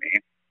side of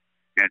me.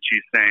 And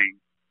she's saying,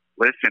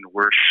 listen,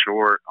 we're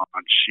short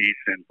on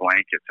sheets and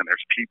blankets, and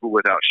there's people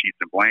without sheets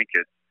and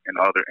blankets in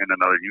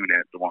another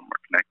unit, the one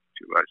we're connected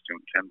to, I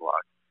assume 10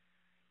 block.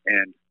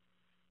 And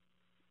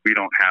we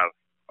don't have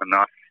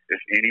enough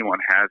if anyone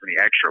has any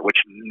extra,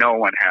 which no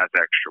one has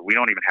extra. We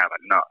don't even have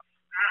enough.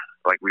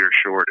 Like, we were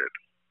shorted.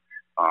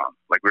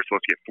 Like, we were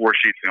supposed to get 4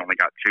 sheets, we only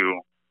got 2.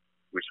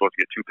 We were supposed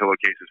to get 2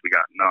 pillowcases, we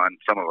got none.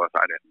 Some of us,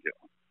 I didn't get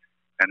one.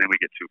 And then we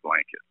get 2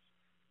 blankets.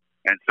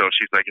 And so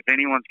she's like, if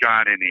anyone's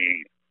got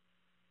any,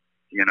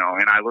 you know,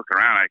 and I look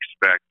around, I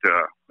expect,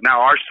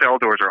 now our cell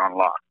doors are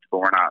unlocked,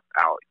 but we're not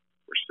out.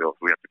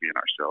 We have to be in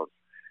our cells.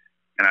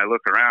 And I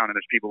look around, and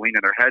there's people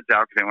leaning their heads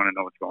out because they want to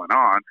know what's going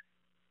on.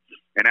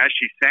 And as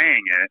she's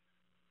saying it,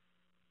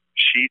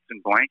 sheets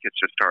and blankets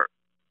just start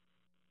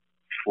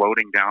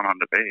floating down on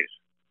the base.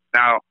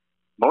 Now,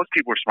 most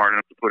people were smart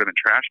enough to put them in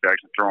trash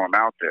bags and throw them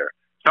out there.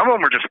 Some of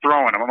them were just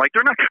throwing them. I'm like,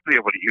 they're not going to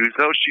be able to use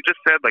those. She just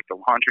said, like, the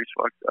laundry's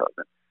fucked up.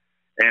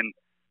 And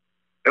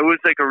it was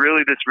like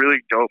this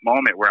really dope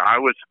moment where I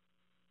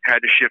had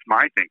to shift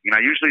my thinking. Now,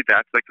 usually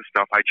that's like the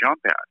stuff I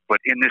jump at. But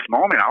in this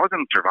moment, I was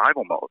in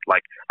survival mode.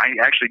 Like, I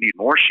actually need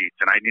more sheets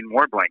and I need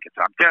more blankets.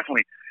 I'm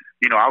definitely,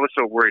 you know, I was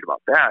so worried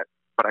about that.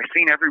 But I've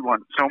seen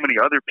so many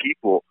other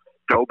people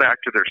go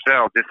back to their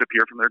cell,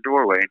 disappear from their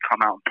doorway, and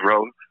come out and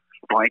throw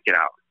a blanket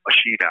out, a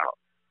sheet out,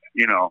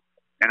 you know.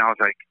 And I was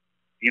like,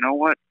 you know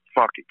what?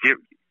 Fuck it.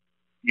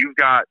 You've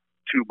got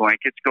 2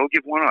 blankets. Go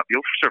give one up.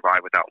 You'll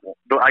survive without one.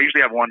 I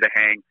usually have one to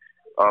hang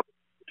up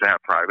to have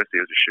privacy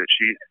as a shit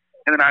sheet.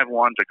 And then I have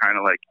one to kind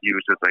of like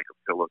use as like a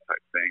pillow type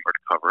thing or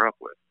to cover up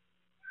with.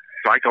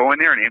 So I go in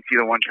there and empty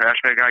the one trash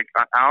bag I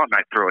got out, and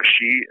I throw a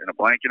sheet and a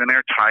blanket in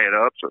there, tie it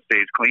up so it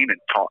stays clean,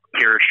 and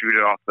parachute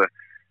it off the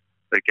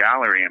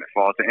gallery, and it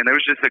falls in. And there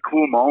was just a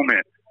cool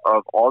moment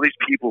of all these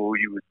people who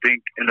you would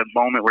think in the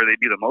moment where they'd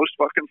be the most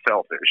fucking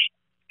selfish,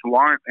 who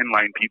aren't in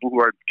line, people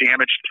who are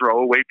damaged,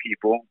 throwaway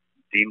people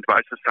deemed by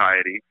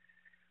society,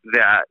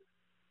 that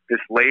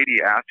this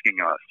lady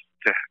asking us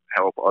to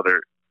help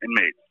other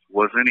inmates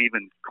wasn't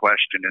even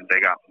questioned, and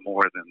they got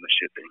more than the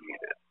shit they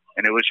needed.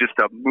 And it was just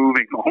a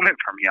moving moment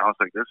for me. I was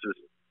like, that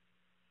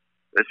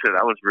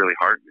was really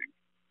heartening.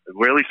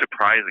 Really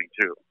surprising,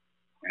 too.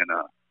 And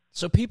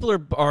so people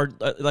are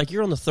like,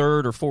 you're on the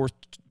 3rd or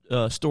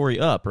 4th story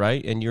up,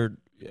 right? And you're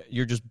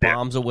just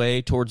bombs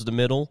away towards the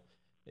middle.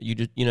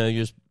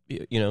 There's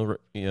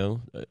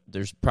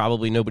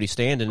probably nobody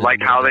standing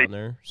like how down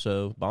there.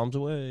 So bombs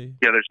away.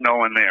 Yeah, there's no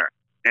one there.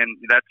 And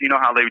that's, you know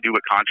how they would do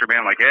with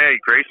contraband, like, hey,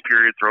 grace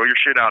period, throw your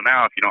shit out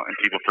now if you don't, and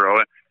people throw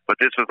it. But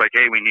this was like,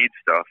 hey, we need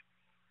stuff.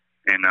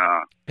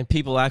 And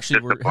people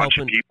actually were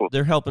helping.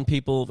 They're helping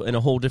people in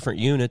a whole different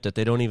unit that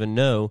they don't even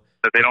know.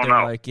 That they don't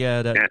know. Like,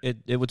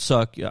 it would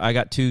suck. I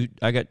got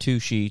 2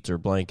 sheets or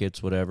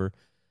blankets, whatever.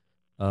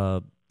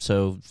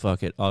 So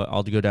fuck it.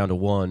 I'll go down to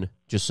 1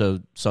 just so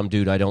some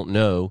dude I don't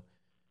know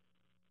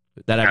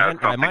that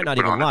I might not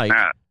even like.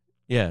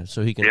 Yeah,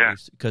 so he can,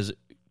 because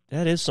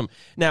that is some.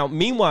 Now,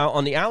 meanwhile,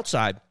 on the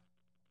outside,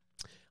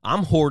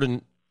 I'm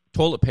hoarding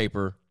toilet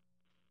paper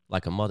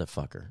like a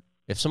motherfucker.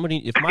 If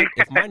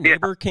my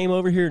neighbor came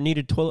over here and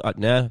needed toilet,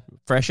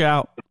 fresh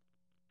out.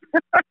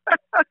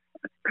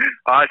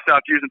 I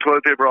stopped using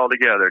toilet paper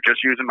altogether,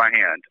 just using my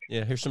hand.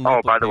 Yeah, here's some.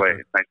 Oh, by the paper. way,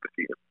 it's nice to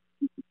see you.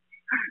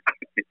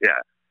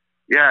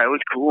 yeah, it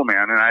was cool,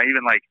 man. And I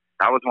even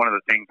that was one of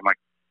the things I'm like,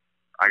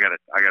 I gotta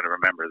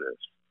remember this.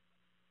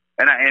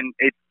 And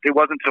it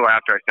wasn't until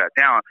after I sat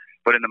down,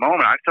 but in the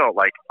moment I felt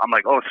like I'm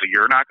like, oh, so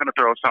you're not gonna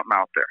throw something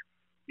out there,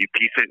 you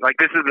piece of, like,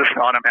 this is the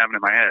thought I'm having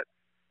in my head.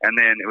 And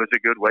then it was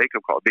a good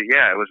wake-up call. But,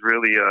 yeah, it was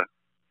really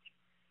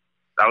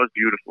that was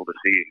beautiful to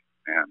see,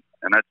 man.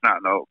 And that's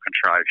not no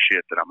contrived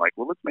shit that I'm like,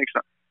 well, let's make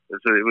some.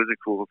 It was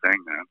a cool thing,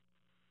 man.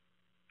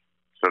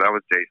 So that was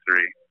day 3,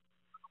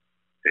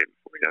 day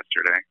before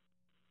yesterday.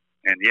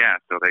 And, yeah,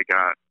 so it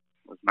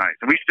was nice.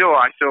 And I still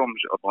am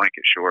a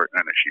blanket short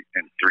and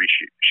 3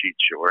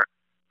 sheets short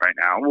right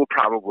now. We'll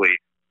probably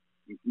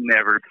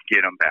never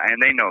get them back.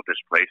 And they know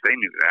this place. They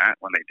knew that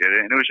when they did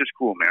it. And it was just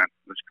cool, man.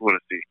 It was cool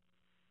to see.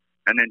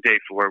 And then day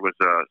 4 was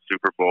a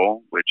Super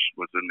Bowl, which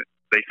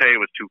they say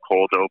it was too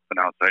cold to open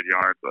outside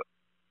yard, but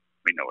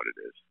we know what it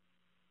is.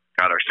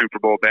 Got our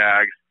Super Bowl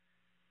bags,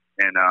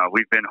 and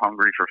we've been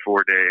hungry for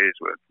 4 days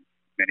with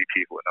many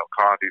people with no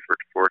coffee for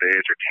 4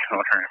 days or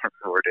dinner for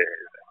 4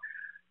 days.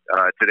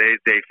 Today's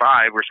day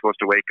 5. We're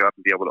supposed to wake up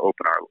and be able to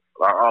open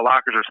our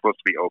lockers are supposed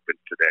to be open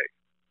today,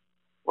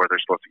 or they're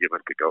supposed to give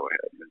us the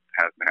go-ahead. It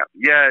hasn't happened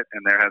yet,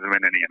 and there hasn't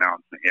been any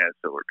announcement yet,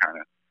 so we're kind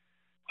of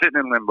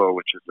sitting in limbo,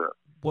 which is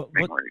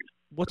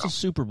what's a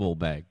Super Bowl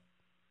bag?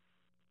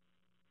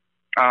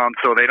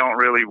 So they don't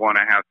really want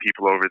to have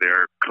people over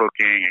there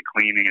cooking and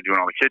cleaning and doing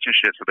all the kitchen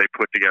shit, so they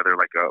put together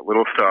like a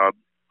little sub,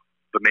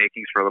 the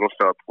makings for a little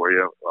sub for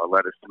you,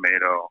 lettuce,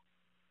 tomato,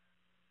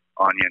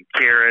 onion,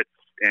 carrots,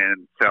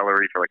 and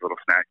celery for like a little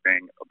snack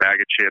thing, a bag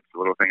of chips, a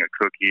little thing of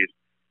cookies,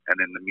 and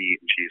then the meat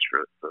and cheese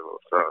for the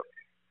little sub.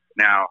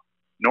 Now,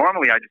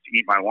 normally I just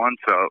eat my one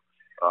sub.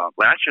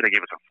 Last year they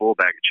gave us a full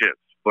bag of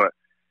chips, but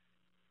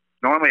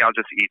normally I'll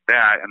just eat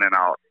that, and then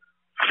I'll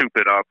soup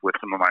it up with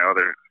some of my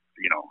other,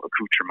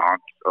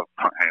 accoutrements of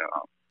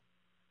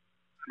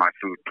my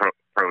food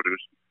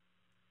produce.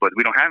 But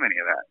we don't have any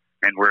of that,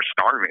 and we're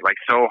starving, like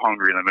so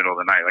hungry in the middle of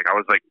the night. Like I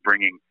was like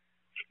bringing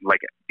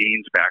like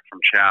beans back from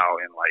Chow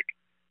in like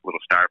a little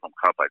styrofoam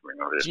cup I'd bring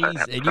over this.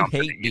 Jeez, and you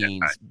hate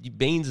beans.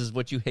 Beans is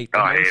what you hate the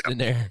most in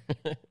there.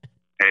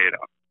 Hate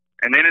them.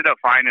 And they ended up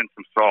finding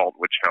some salt,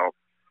 which helped.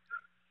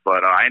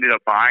 But I ended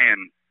up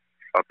buying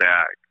a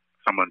bag,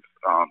 someone's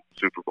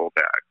Super Bowl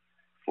bag,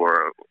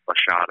 for a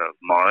shot of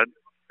mud,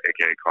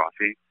 aka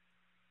coffee,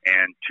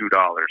 and $2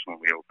 when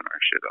we opened our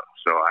shit up.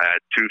 So I had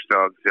 2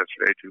 subs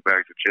yesterday, 2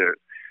 bags of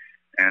chips,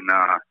 and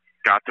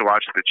got to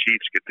watch the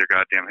Chiefs get their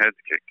goddamn heads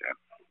kicked in,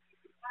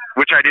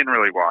 which I didn't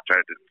really watch. I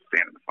had to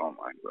stand in the phone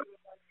line. But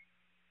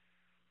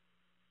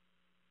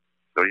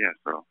so yeah,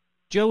 so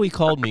Joey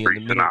called me in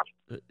the middle.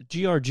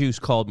 GR Juice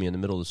called me in the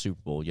middle of the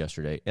Super Bowl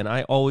yesterday, and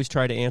I always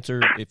try to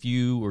answer if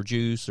you or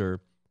Juice or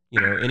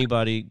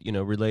anybody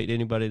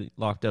anybody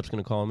locked up's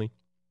going to call me.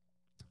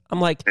 I'm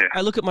like, yeah.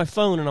 I look at my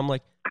phone and I'm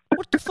like,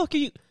 what the fuck are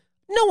you?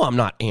 No, I'm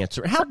not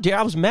answering. How dare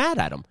I was mad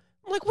at him.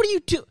 I'm like, what are you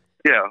doing?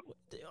 Yeah.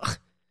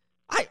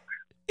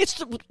 It's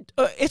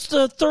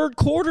the third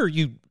quarter,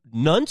 you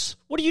nunts.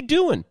 What are you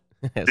doing?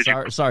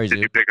 Sorry, Did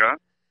you pick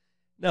up?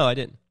 No, I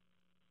didn't.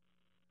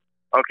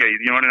 Okay,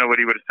 you want to know what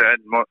he would have said?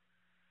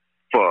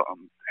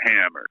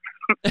 Hammered.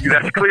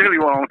 That's clearly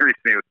the only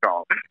reason he was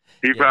calling.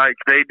 Probably,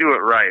 they do it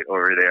right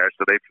over there,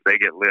 so they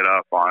get lit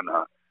up on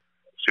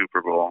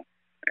Super Bowl,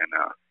 and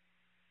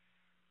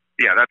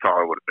yeah, that's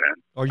all it would have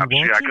been. Are you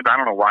watching? Because I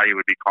don't know why he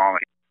would be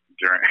calling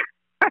during.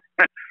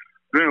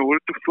 Man,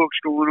 what the fuck's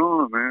going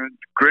on, man?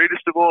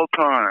 Greatest of all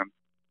time.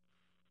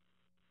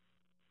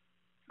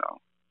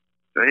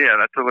 So yeah,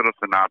 that's a little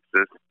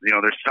synopsis.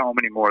 There's so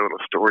many more little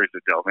stories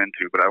to delve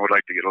into, but I would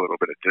like to get a little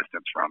bit of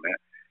distance from it,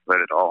 let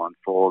it all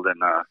unfold, and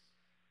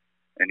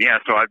yeah.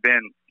 So I've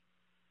been,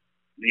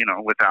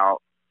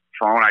 without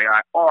phone.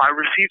 I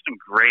received some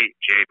great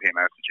JPay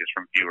messages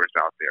from viewers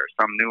out there,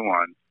 some new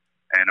ones,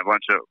 and a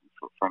bunch of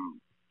from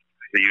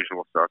the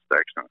usual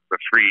suspects, the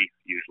free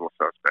usual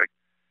suspects,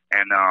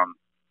 and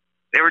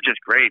they were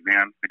just great,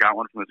 man. I got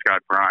one from this guy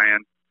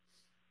Brian,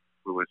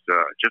 who was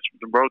just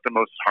wrote the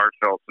most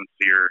heartfelt,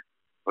 sincere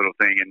little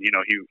thing, and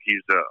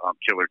he's a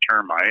killer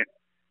termite,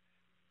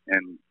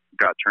 and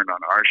got turned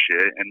on our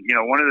shit. And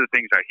one of the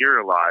things I hear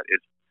a lot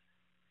is,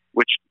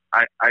 which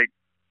I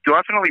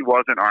definitely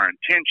wasn't our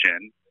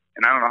intention,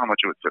 and I don't know how much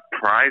it would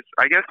surprise.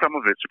 I guess some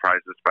of it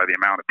surprises us by the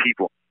amount of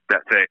people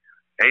that say,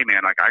 "Hey,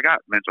 man, like I got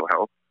mental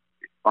health,"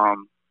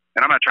 and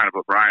I'm not trying to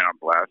put Brian on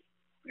blast.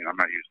 I'm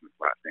not using his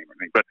last name or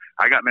anything, but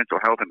I got mental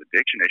health and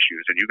addiction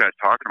issues, and you guys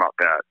talking about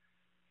that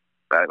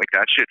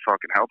shit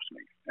fucking helps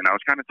me. And I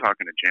was kind of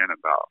talking to Jen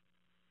about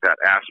that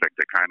aspect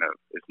that kind of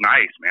is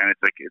nice, man. It's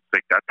like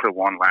that's the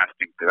one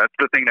lasting. That's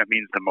the thing that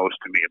means the most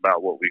to me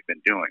about what we've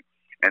been doing.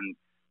 And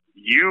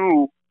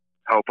you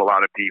help a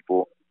lot of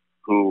people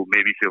who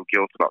maybe feel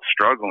guilt about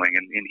struggling,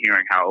 and in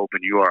hearing how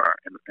open you are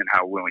and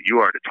how willing you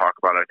are to talk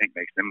about it, I think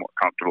makes them more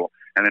comfortable.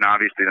 And then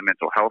obviously the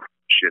mental health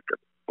shit that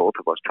both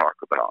of us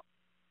talk about.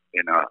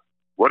 And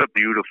what a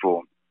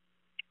beautiful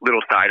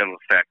little side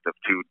effect of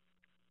 2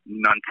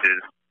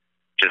 nunces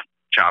just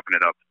chopping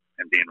it up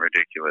and being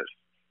ridiculous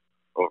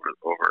over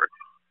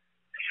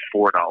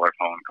 $4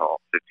 phone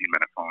call,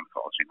 15-minute phone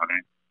calls. You know what I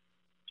mean?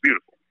 It's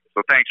beautiful.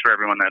 So thanks for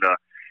everyone that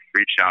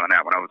reached out on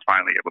that. When I was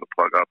finally able to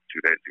plug up 2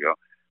 days ago,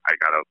 I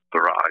got a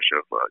barrage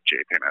of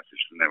JPay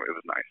messages, and it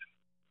was nice.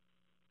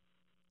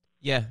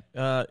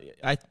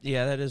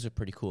 Yeah, that is a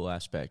pretty cool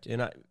aspect.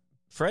 And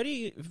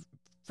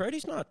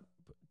Freddie's not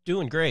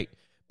doing great,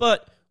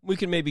 but we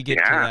can maybe get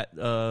to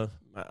that.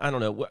 I don't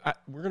know.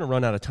 We're going to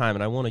run out of time,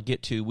 and I want to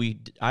get to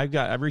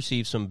I've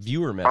received some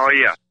viewer messages. Oh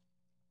yeah,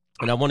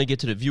 and I want to get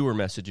to the viewer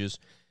messages.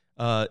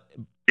 And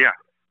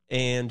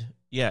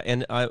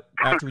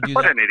after we do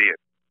what that, an idiot.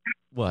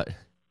 What?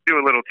 Do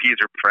a little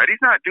teaser. Freddie's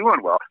not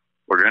doing well.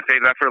 We're going to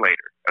save that for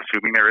later,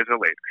 assuming there is a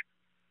later.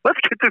 Let's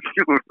get to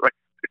viewer.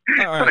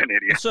 All right. What an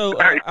idiot. So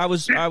I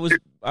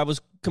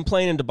was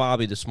complaining to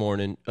Bobby this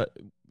morning.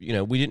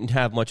 We didn't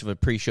have much of a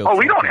pre-show. Oh,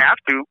 we don't have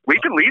to. We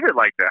can leave it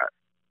like that.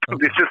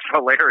 Okay. It's just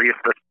hilarious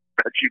that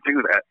you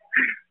do that.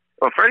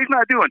 Well, Freddie's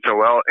not doing so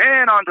well,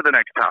 and on to the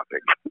next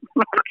topic.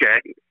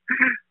 Okay.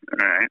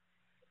 All right.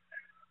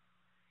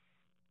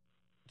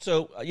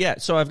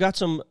 So I've got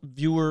some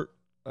viewer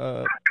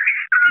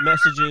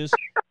messages,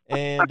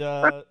 and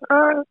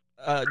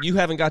you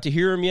haven't got to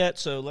hear them yet.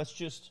 So let's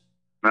just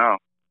no.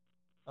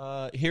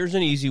 Here's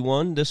an easy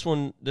one. This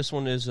one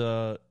is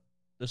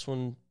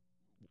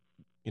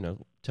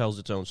tells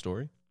its own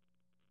story.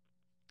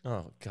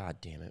 Oh, God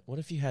damn it. What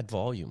if you had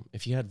volume?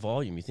 If you had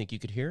volume, you think you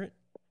could hear it?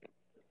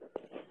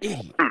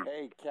 Idiot.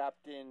 Hey,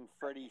 Captain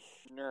Freddie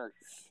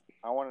Schnertz.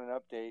 I want an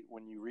update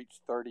when you reach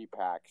 30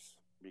 packs,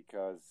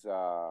 because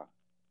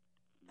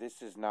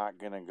this is not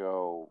going to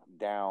go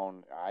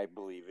down. I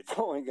believe it's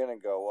only going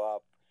to go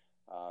up.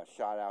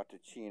 Shout out to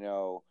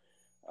Chino.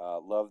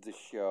 Love the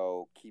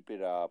show. Keep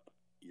it up.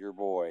 Your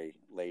boy,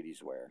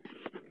 Ladies Wear.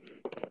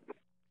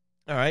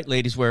 All right,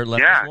 Ladies Wear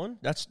left us one.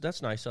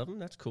 That's nice of him.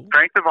 That's cool.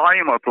 Crank the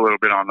volume up a little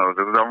bit on those.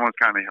 It was almost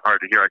kind of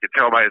hard to hear. I could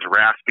tell by his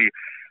raspy.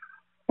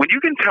 When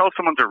you can tell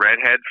someone's a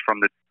redhead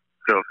from the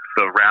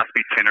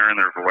raspy tenor in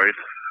their voice,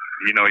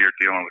 you know you're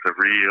dealing with a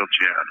real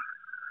gin.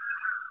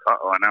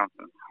 Uh-oh,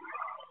 announcement.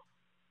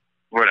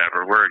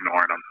 Whatever, we're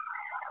ignoring them.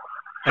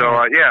 So,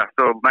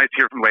 so nice to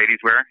hear from Ladies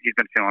Wear. He's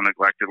been feeling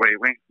neglected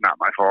lately. Not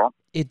my fault.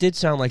 It did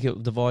sound like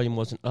the volume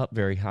wasn't up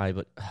very high,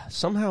 but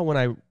somehow when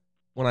I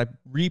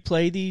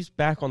replay these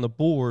back on the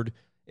board,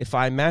 if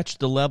I match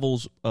the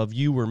levels of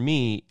you or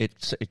me,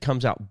 it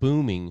comes out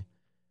booming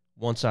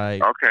once I...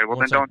 Okay, well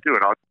then don't do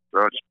it. I'll just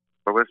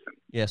listen.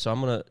 Yeah, so I'm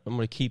gonna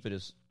keep it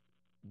as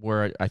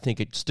where I think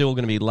it's still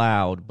going to be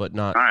loud, but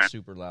not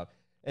super loud.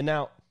 And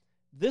now,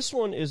 this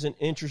one is an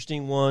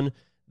interesting one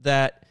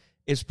that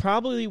is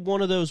probably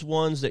one of those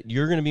ones that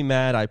you're going to be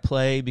mad I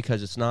play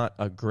because it's not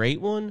a great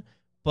one,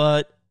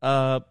 but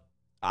I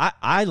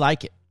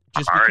like it.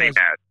 Just I'm already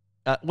mad.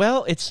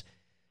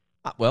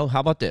 Well, how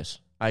about this?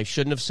 I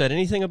shouldn't have said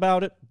anything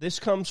about it. This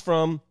comes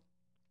from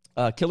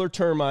Killer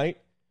Termite,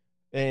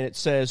 and it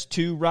says,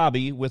 "To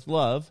Robbie with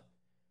love,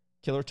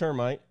 Killer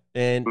Termite."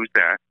 And who's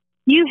that?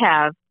 You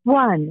have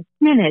 1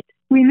 minute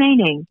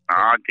remaining.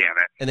 Oh, damn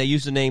it. And they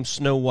use the name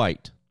Snow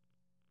White.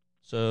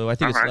 So I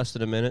think it's right. less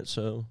than a minute,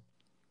 so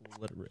we'll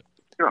let it rip.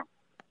 Sure.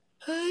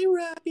 Hi,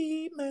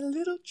 Robbie, my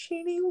little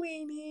chinny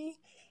weenie.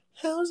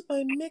 How's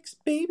my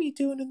mixed baby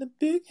doing in the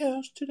big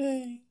house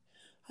today?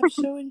 I've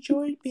so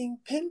enjoyed being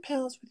pen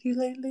pals with you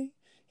lately,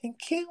 and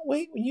can't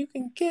wait when you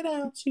can get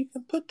out so you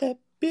can put that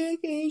big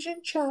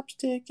Asian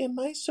chopstick in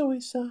my soy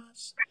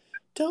sauce.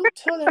 Don't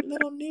tell that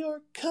little New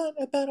York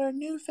cunt about our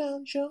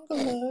newfound jungle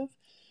love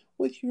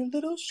with your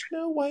little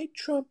Snow White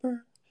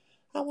trumper.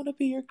 I want to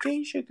be your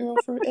geisha girl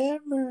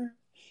forever.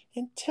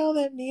 And tell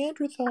that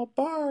Neanderthal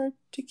bard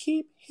to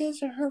keep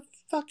his or her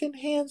fucking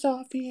hands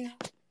off you.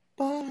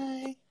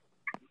 Bye.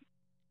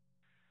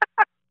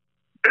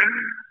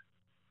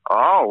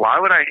 Oh, why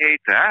would I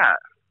hate that?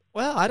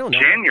 Well, I don't know.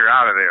 Jen, you're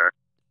out of there.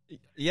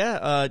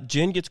 Yeah,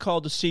 Jen gets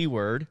called the C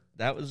word.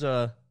 That was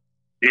Yeah,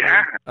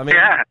 I mean,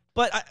 yeah.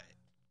 But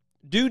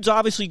dude's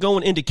obviously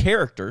going into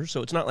character,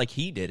 so it's not like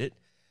he did it.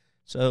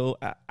 So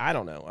I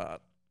don't know.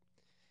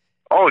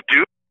 Oh,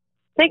 dude.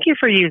 Thank you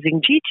for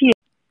using GTA.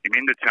 You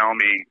mean to tell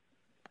me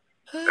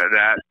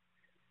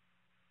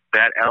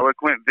that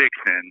eloquent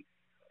vixen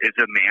is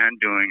a man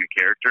doing a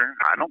character?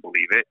 I don't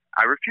believe it.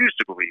 I refuse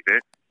to believe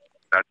it.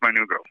 That's my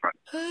new girlfriend.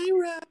 Hi,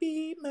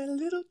 Robbie, my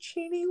little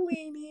chinny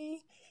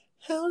weenie.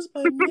 How's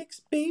my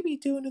mixed baby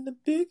doing in the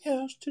big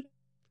house today?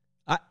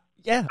 I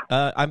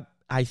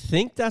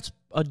think that's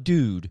a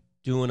dude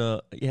doing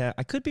a. Yeah,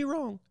 I could be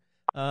wrong.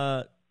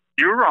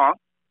 You're wrong.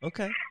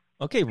 Okay,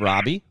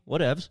 Robbie,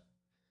 whatevs.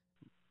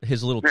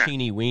 His little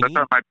teeny weenie. That's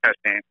not my pet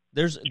name.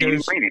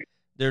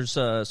 There's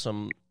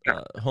some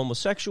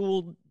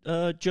homosexual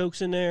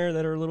jokes in there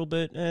that are a little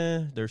bit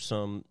There's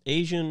some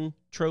Asian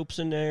tropes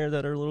in there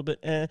that are a little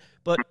bit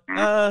but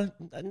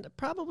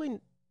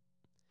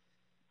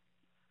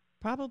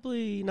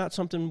probably not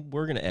something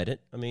we're going to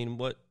edit. I mean,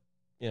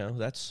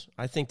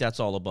 I think that's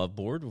all above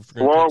board.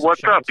 Well,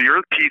 what's up?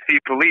 You're PC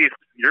police.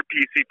 You're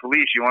PC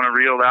police. You want to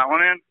reel that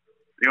one in?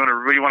 You want to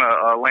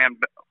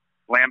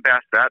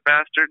lambast that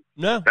bastard?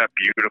 No. That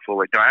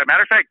beautiful.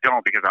 Matter of fact,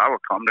 don't, because I will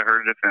come to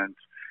her defense,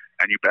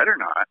 and you better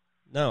not.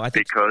 No, I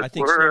think we're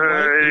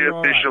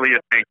officially a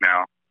thing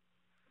now.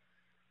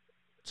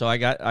 So I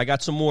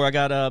got some more.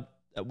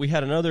 We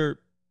had another.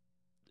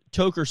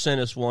 Toker sent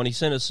us one. He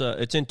sent us.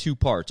 It's in 2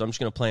 parts. I'm just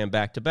going to play them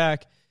back to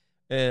back.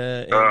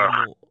 And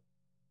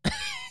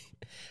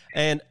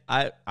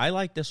I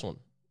like this one,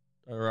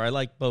 or I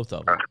like both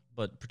of them,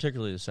 but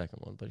particularly the second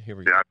one. But here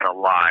we go. That's a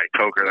lie,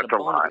 Toker. That's a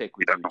lie. Pick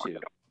with you too.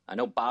 I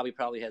know Bobby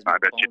probably has more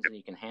bones than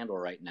he can handle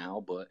right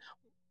now, but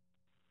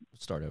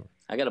let's start over.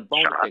 I got a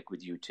bone to pick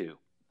with you too.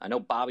 I know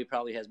Bobby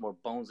probably has more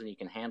bones than he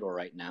can handle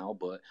right now,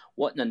 but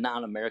what in the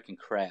non-American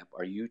crap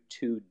are you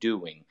two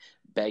doing,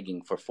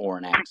 begging for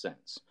foreign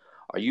accents?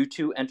 Are you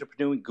two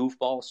entrepreneuring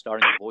goofballs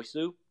starting a voice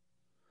zoo?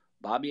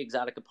 Bobby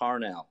Exotica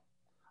Parnell.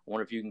 I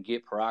wonder if you can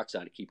get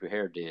peroxide to keep your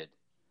hair dead.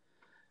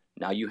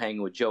 Now you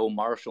hanging with Joe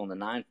Marshall and the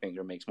Nine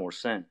Finger makes more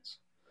sense.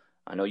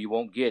 I know you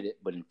won't get it,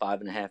 but in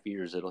 5.5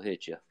 years it'll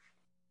hit you.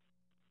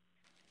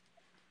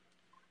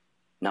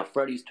 Now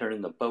Freddy's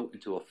turning the boat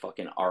into a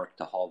fucking ark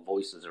to haul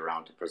voices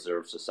around to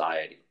preserve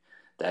society.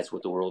 That's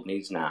what the world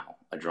needs now.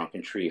 A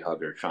drunken tree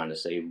hugger trying to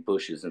save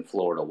bushes in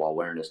Florida while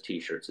wearing his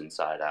t-shirts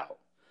inside out.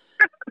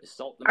 Is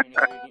salt the main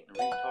ingredient in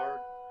retard?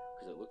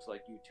 Because it looks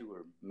like you two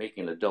are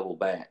making a double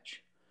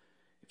batch.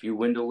 If you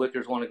window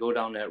lickers want to go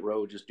down that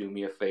road, just do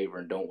me a favor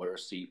and don't wear a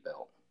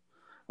seatbelt.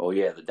 Oh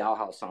yeah, the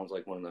dollhouse sounds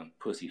like one of them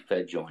pussy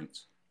fed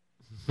joints.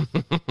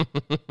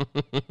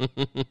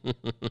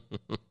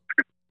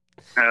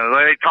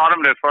 They taught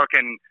him to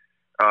fucking.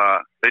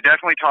 They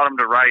definitely taught him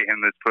to write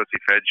in this pussy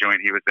fed joint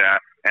he was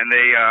at, and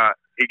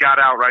he got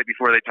out right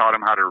before they taught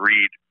him how to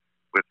read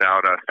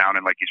without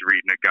sounding like he's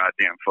reading a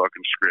goddamn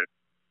fucking script.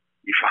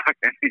 You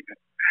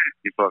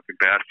fucking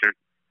bastard.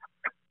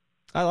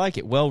 I like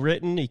it. Well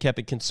written. He kept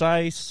it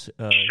concise.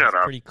 Shut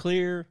up. Pretty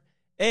clear.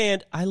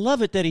 And I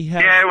love it that he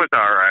had. Yeah, it was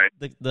all right.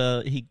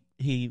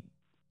 He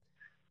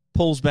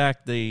pulls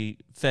back the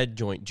Fed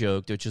joint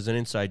joke, which is an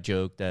inside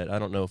joke that I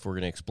don't know if we're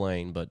going to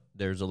explain, but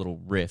there's a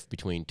little riff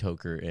between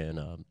Toker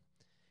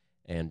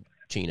and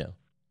Chino.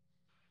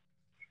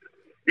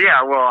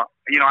 Yeah, well,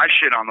 I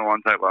shit on the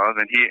ones I love,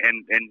 and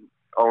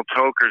old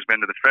Toker's been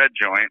to the Fed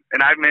joint,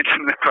 and I've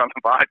mentioned this on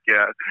the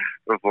podcast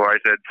before. I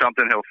said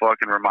something he'll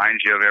fucking remind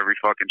you of every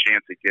fucking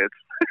chance he gets.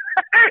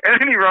 And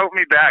then he wrote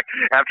me back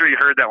after he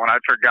heard that one. I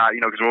forgot,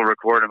 because we'll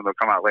record them and they'll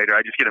come out later.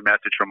 I just get a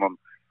message from him.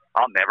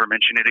 I'll never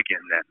mention it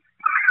again then.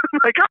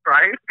 Like, all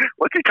right.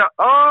 What's he talking?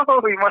 Oh,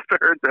 he must have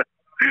heard the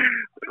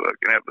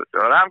fucking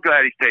episode. I'm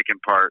glad he's taking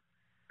part.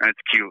 And it's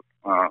cute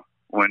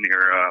when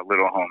you're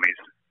little homies.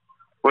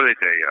 What do they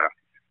say?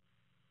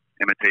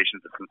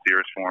 Imitation's the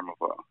sincerest form of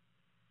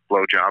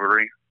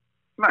blowjobbery.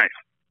 Nice.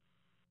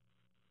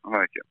 I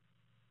like it.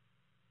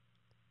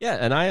 Yeah,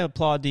 and I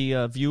applaud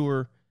the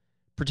viewer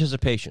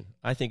participation.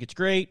 I think it's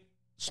great.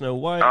 Snow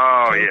White,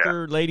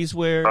 Toker, ladies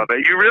wear. But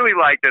you really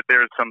like that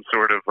there's some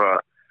sort of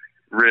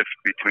rift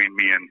between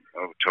me and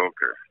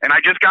Toker. And I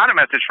just got a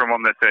message from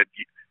him that said,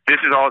 this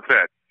is all it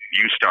said.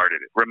 You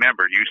started it.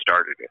 Remember, you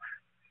started it.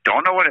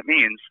 Don't know what it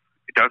means.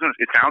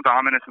 It sounds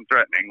ominous and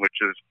threatening, which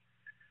is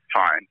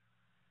fine.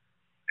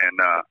 And,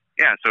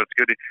 so it's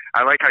good.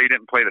 I like how you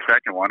didn't play the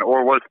second one,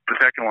 or was the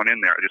second one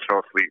in there? I just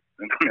fell asleep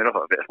in the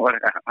middle of it. What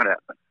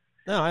happened?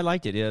 No, I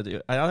liked it. Yeah,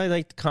 I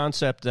like the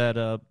concept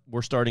that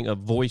we're starting a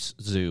voice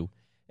zoo.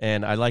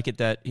 And I like it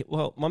that,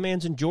 my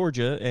man's in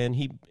Georgia, and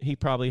he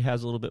probably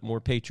has a little bit more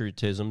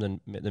patriotism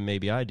than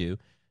maybe I do.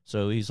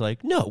 So he's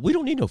like, no, we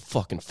don't need no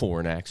fucking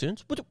foreign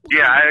accents. What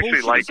I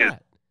actually like it.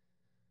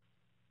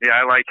 Yeah,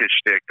 I like his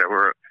shtick that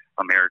we're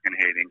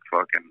American-hating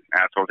fucking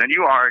assholes. And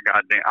you are a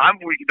goddamn...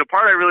 the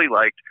part I really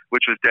liked,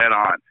 which was dead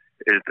on,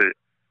 is the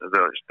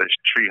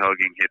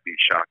tree-hugging hippie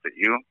shot at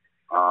you.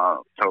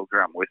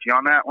 Toker, I'm with you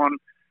on that one.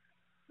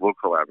 We'll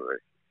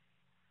collaborate.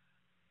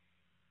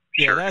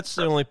 Yeah, Sure. That's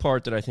the only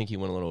part that I think he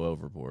went a little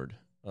overboard.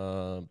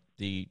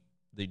 The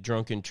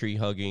drunken tree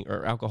hugging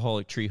or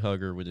alcoholic tree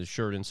hugger with his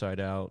shirt inside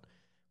out,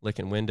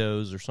 licking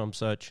windows or some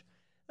such.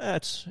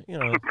 That's it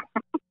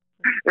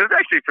was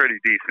actually pretty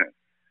decent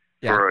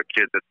for a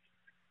kid that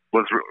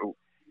was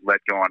let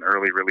go on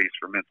early release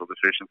for mental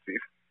deficiencies.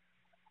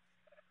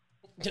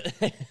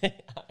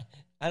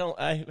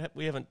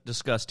 We haven't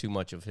discussed too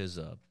much of his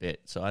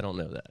bit, so I don't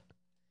know that.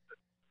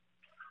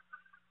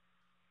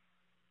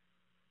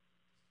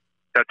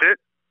 That's it?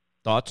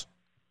 Thoughts?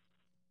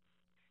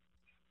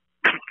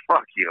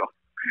 Fuck you.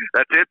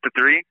 That's it? The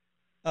three?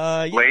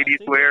 Ladies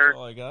wear? That's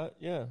all I got,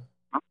 yeah.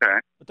 Okay.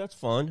 But that's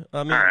fun.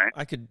 I mean, all right.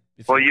 I could...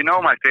 Well,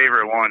 my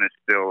favorite one is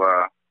still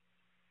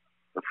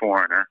The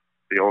Foreigner,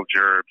 the old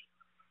Gerbs.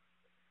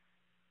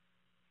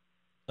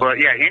 But,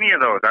 yeah, any of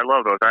those. I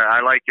love those.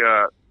 I like,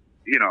 I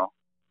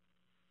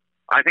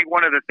think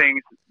one of the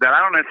things that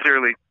I don't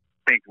necessarily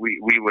think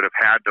we would have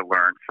had to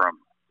learn from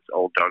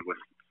old Douglas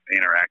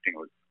interacting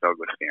with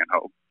Douglas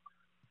Stanhope,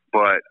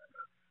 but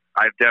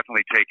I've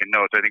definitely taken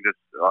notes. I think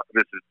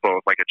this is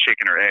both like a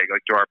chicken or egg.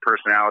 Like, do our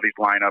personalities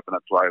line up, and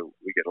that's why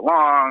we get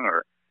along,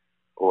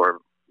 or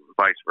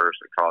vice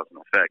versa, cause and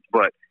effect.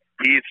 But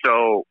he's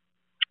so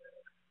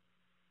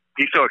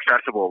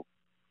accessible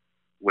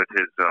with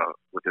his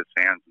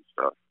fans and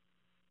stuff,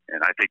 and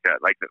I think that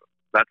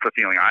that's the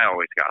feeling I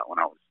always got when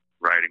I was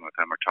writing with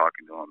him or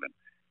talking to him, and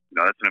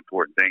that's an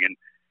important thing.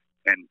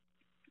 And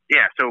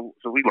yeah, so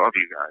we love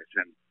you guys,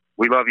 and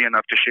we love you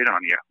enough to shit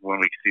on you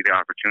when we see the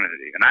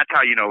opportunity. And that's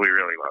how we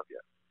really love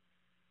you.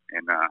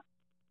 And,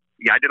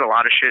 I did a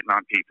lot of shitting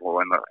on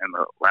people in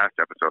the last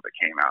episode that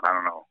came out. I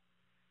don't know.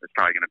 There's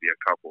probably going to be a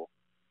couple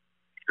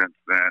since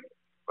then.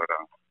 But,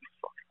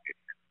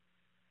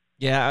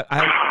 yeah,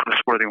 the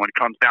swarthy one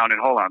comes down,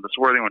 and hold on. The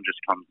swarthy one just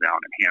comes down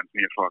and hands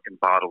me a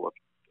fucking bottle of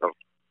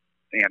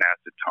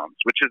antacid Tums,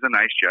 which is a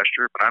nice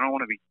gesture, but I don't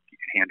want to be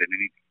handed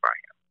anything by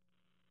him.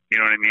 You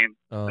know what I mean?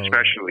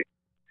 Especially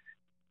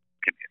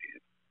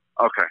Canadian.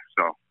 Okay,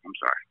 so I'm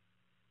sorry.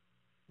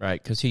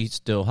 Right, because he's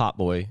still hot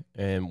boy,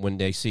 and when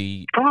they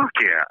see, fuck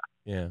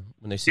yeah,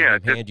 when they see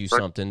him hand you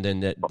something, then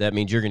that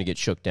means you're going to get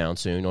shook down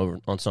soon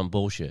on some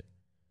bullshit.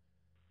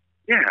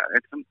 Yeah,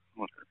 it's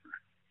whatever.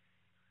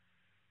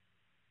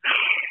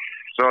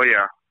 So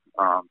yeah,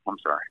 I'm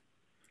sorry.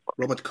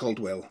 Robert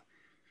Caldwell,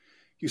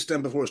 you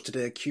stand before us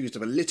today accused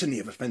of a litany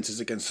of offences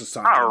against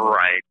society. All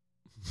right,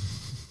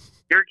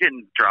 you're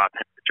getting drop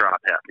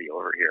happy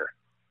over here.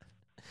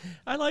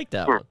 I like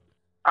that one.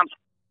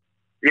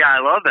 Yeah,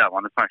 I love that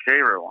one. It's my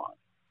favorite one.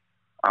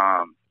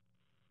 I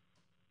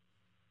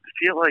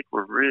feel like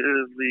we're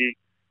really...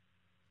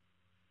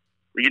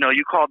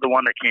 you called the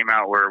one that came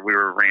out where we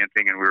were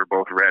ranting and we were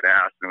both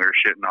red-assed and we were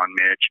shitting on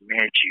Mitch.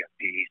 Mitch, you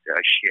piece of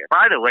shit.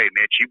 By the way,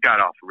 Mitch, you got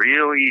off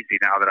real easy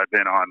now that I've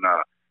been on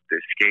the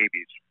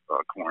scabies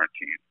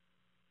quarantine.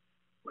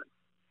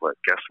 But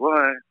guess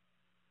what?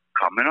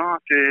 Coming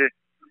off it.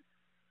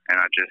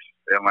 And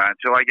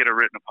until I get a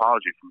written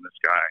apology from this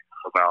guy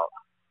about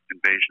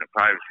invasion of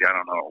privacy, I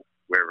don't know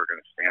where we're going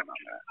to stand on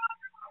that.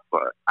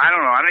 But I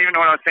don't know. I don't even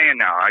know what I was saying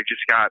now. I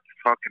just got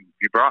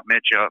you brought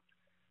Mitch up,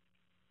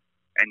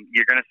 and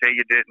you're going to say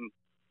you didn't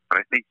But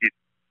I think you,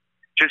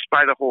 just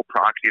by the whole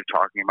proxy of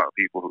talking about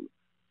people who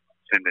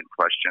send in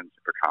questions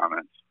or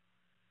comments,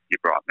 you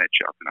brought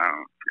Mitch up, and I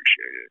don't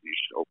appreciate it. You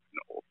just opened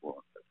the whole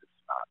wound.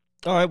 It's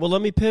not. All right, well,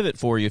 let me pivot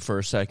for you for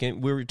a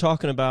second. We were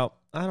talking about,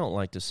 I don't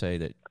like to say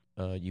that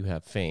you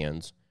have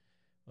fans,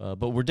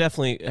 but we're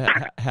definitely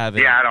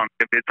having... Yeah, I don't.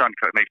 It's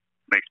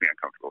makes me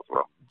uncomfortable as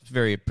well. It's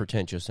very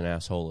pretentious and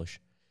asshole-ish.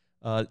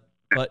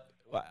 But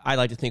I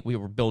like to think we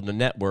were building a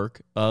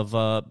network of,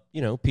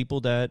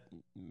 people that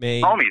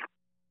may... Homies.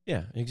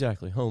 Yeah,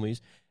 exactly,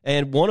 homies.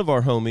 And one of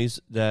our homies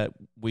that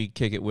we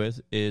kick it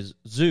with is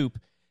Zoop.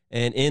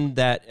 And in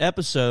that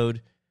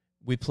episode,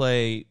 we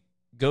play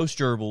Ghost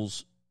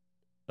Gerbil's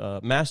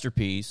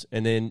masterpiece,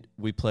 and then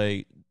we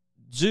play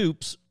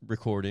Zoop's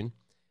recording,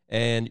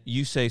 and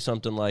you say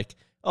something like,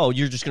 "Oh,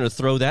 you're just going to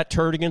throw that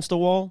turd against the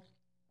wall?"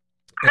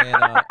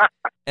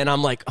 And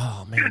I'm like,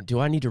 "Oh man, do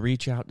I need to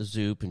reach out to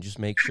Zoop and just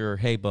make sure,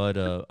 hey bud,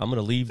 I'm going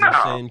to leave this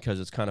in because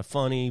it's kind of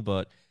funny,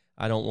 but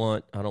I don't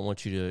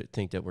want you to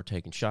think that we're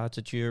taking shots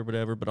at you or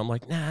whatever." But I'm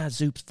like, "Nah,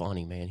 Zoop's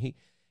funny, man.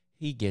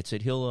 He gets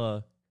it.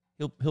 He'll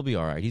be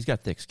all right. He's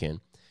got thick skin."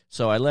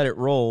 So I let it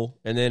roll,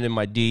 and then in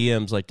my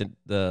DMs, like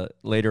the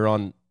later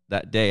on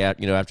that day,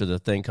 after the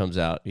thing comes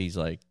out, he's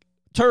like,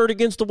 "Turd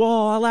against the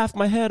wall. I laughed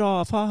my head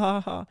off. Ha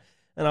ha ha."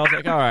 And I was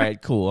like, "All right,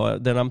 cool."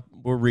 Then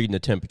we're reading the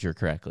temperature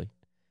correctly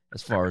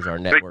as far as our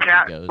network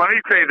goes. Let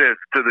me say this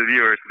to the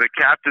viewers: the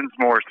captain's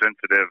more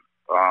sensitive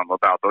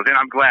about those, and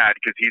I'm glad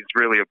because he's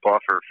really a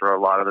buffer for a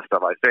lot of the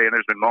stuff I say. And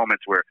there's been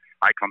moments where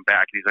I come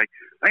back and he's like,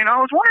 "I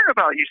was wondering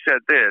about you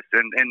said this,"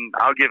 and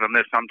I'll give him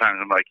this sometimes.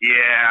 I'm like,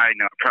 "Yeah, I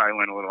know, probably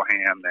went a little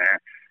ham there,"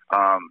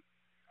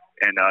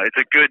 and it's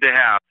a good to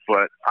have.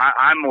 But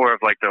I'm more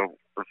of like the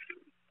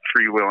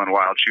free will and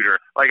wild shooter.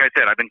 Like I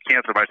said, I've been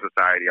canceled by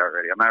society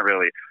already. I'm not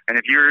really. And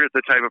if you're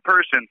the type of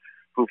person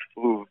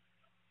who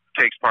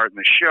takes part in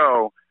the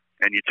show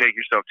and you take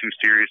yourself too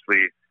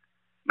seriously,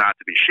 not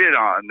to be shit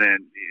on,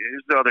 then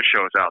there's other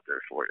shows out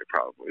there for you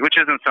probably, which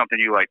isn't something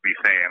you like me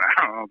saying,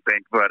 I don't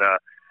think, but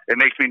it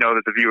makes me know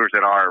that the viewers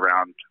that are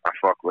around, I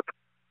fuck with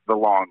the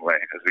long way,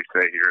 as we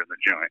say here in the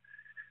joint,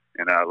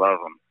 and I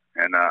love them.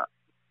 And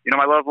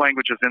my love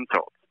language is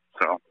insults.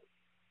 So,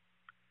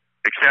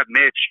 except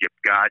Mitch, you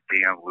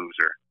goddamn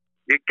loser,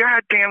 you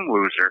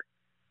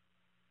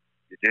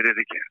did it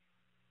again.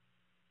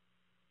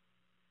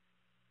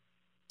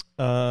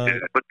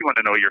 But you want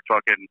to know your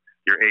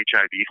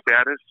HIV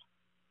status?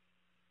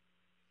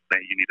 That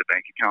you need a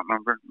bank account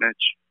number,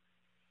 Mitch?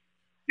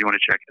 You want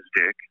to check his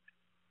dick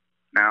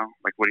now?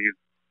 Like, what's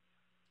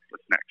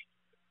next?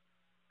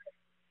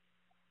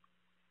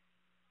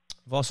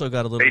 I've also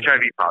got a little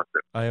HIV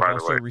positive. I have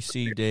also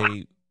received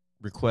a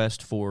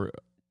request for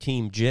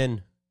Team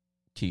Jen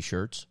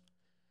T-shirts.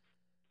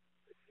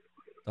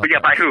 But yeah,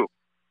 by who?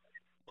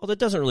 Well, it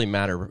doesn't really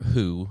matter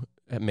who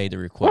made the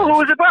request. Well, who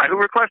was it by? Who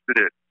requested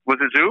it? Was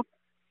it Zoop?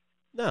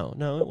 No,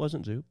 it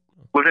wasn't Zoop.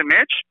 Was it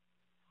Mitch?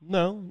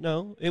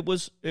 No, it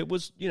was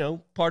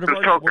part of our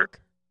Toker.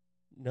 network.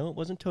 No, it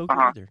wasn't Toker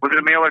either. Was it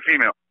a male or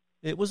female?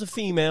 It was a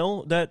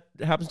female that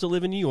happens to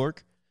live in New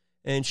York,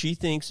 and she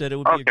thinks that it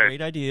would be a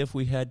great idea if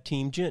we had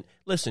Team Jen.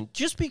 Listen,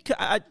 just because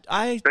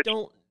I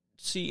don't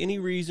see any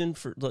reason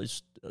for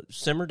let's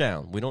simmer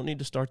down. We don't need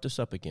to start this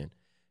up again.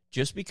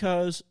 Just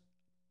because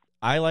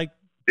I like.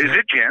 Is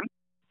it Jen?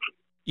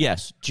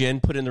 Yes, Jen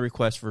put in the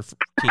request for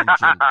Team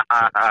Jen.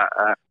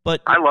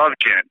 But I love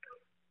Jen.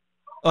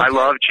 Okay. I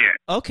love Jen.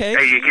 Okay.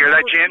 Hey, you hear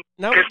that, Jen?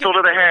 Pistol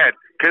to the head.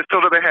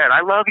 Pistol to the head.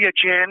 I love you,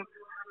 Jen.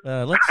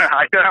 Let's.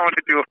 I want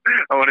to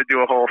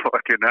do a whole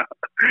fucking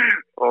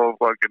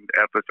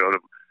episode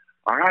of.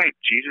 All right,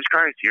 Jesus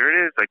Christ, here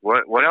it is. Like,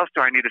 what else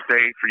do I need to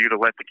say for you to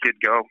let the kid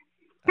go?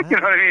 You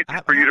know what I mean?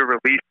 For you to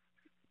release.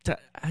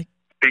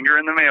 Finger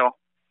in the mail.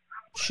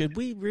 Should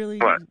we really?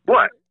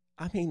 What?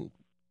 I mean,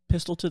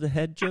 pistol to the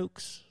head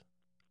jokes.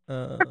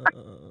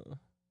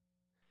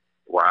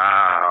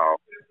 Wow.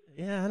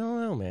 Yeah, I don't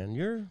know, man.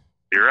 You're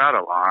out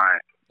of line.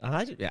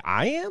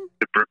 I am?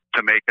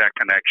 To make that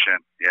connection.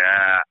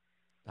 Yeah.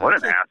 What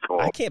an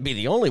asshole. I can't be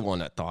the only one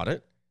that thought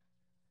it.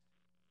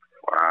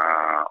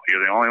 Wow.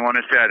 You're the only one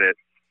who said it.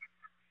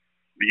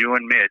 You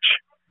and Mitch.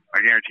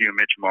 I guarantee you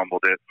Mitch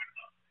mumbled it.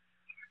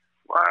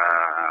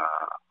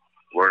 Wow.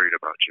 Worried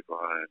about you,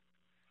 bud.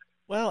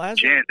 Well,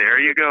 Jen, there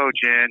you go,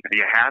 Jen. Are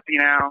you happy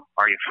now?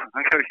 Are you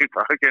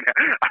fucking?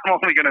 I'm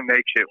only going to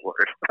make shit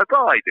worse. That's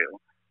all I do.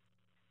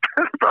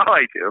 That's all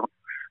I do.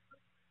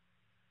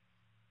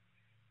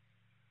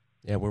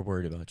 Yeah, we're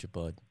worried about you,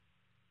 bud.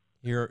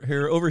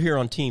 Over here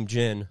on Team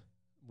Jen,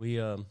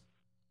 we're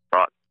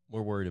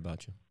worried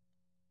about you.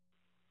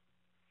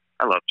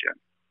 I love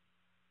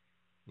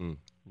Jen.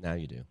 Now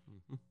you do.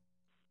 Mm-hmm.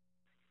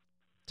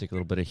 Take a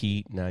little bit of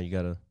heat. Now you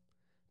got to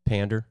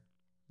pander.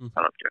 Mm-hmm.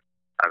 I love Jen.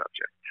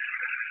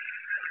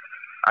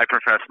 I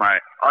profess my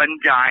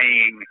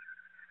undying,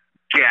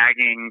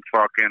 gagging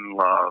fucking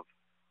love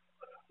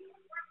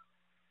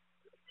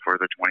for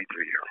the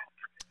 23-year-old.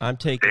 I'm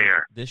taking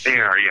this shit.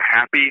 There, are you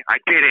happy? I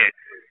did it.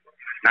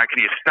 Now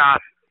can you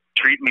stop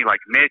treating me like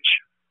Mitch?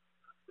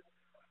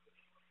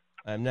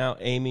 I'm now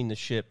aiming the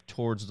ship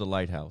towards the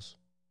lighthouse.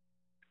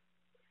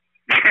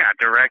 Yeah,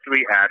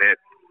 directly at it.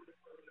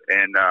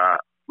 And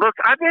look,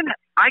 I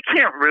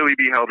can't really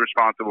be held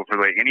responsible for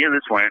the way any of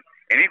this went.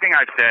 Anything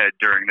I've said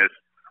during this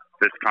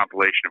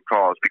compilation of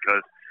calls,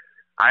 because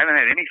I haven't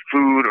had any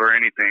food or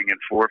anything in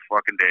 4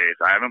 fucking days.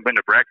 I haven't been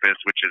to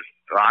breakfast, which is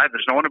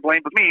there's no one to blame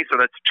but me. So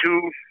that's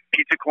 2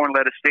 pizza, corn,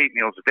 lettuce, steak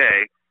meals a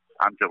day.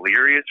 I'm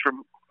delirious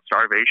from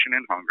starvation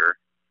and hunger.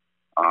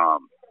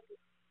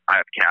 I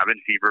have cabin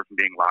fever from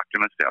being locked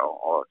in a cell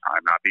all the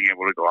time, not being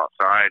able to go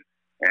outside.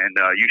 And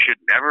you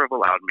should never have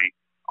allowed me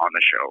on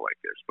the show like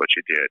this, but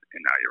you did,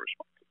 and now you're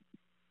responsible.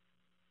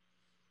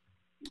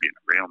 You're being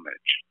a real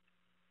Mitch.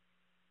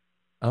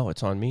 Oh,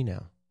 it's on me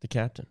now, the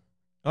captain.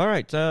 All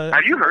right.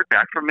 Have you heard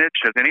back from Mitch?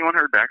 Has anyone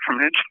heard back from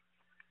Mitch?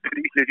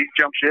 Did he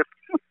jump ship?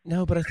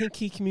 No, but I think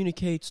he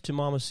communicates to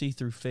Mama C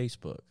through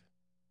Facebook.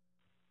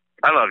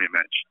 I love you,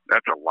 Mitch.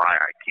 That's a lie.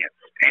 I can't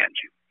stand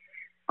you.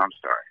 I'm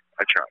sorry.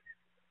 I tried.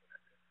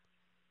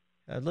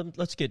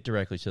 Let's get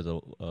directly to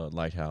the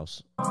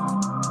lighthouse.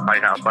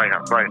 Lighthouse.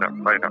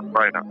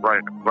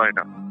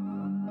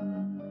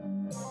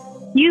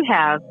 You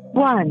have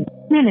 1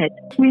 minute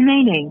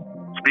remaining.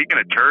 Speaking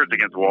of turds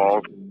against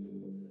walls.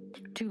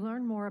 To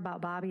learn more about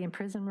Bobby and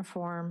prison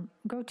reform,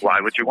 go to Why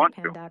would you want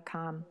to?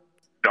 pen.com.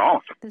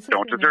 Don't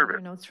Don't deserve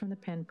it. Notes from the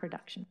Pen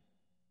production.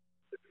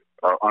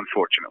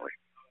 Unfortunately.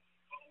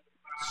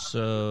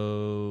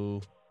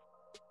 So,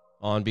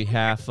 on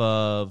behalf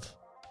of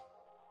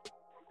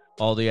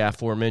all the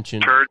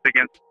aforementioned turds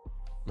against.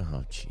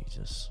 Oh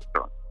Jesus!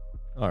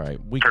 All right,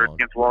 we turds gone.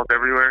 against walls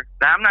everywhere.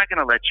 I'm not going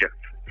to let you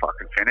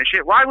fucking finish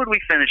it. Why would we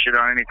finish it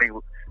on anything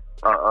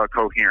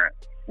coherent?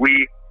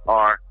 We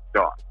are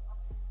gone.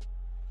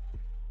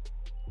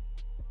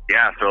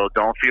 Yeah, so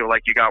don't feel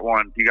like you got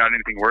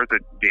anything worth a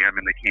damn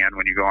in the can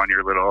when you go on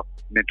your little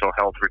mental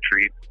health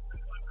retreat.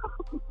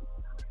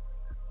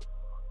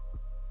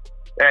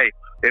 Hey,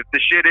 if the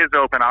shit is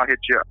open, I'll hit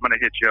you. I'm gonna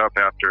hit you up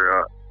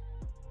after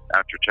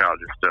Chow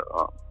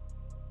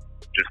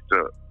just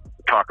to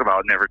talk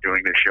about never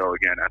doing this show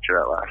again after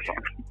that last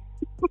one.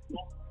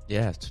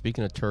 Yeah,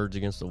 speaking of turds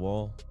against the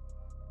wall.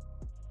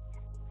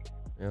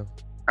 Yeah. All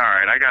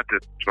right, I got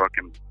this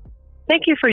fucking. Thank you for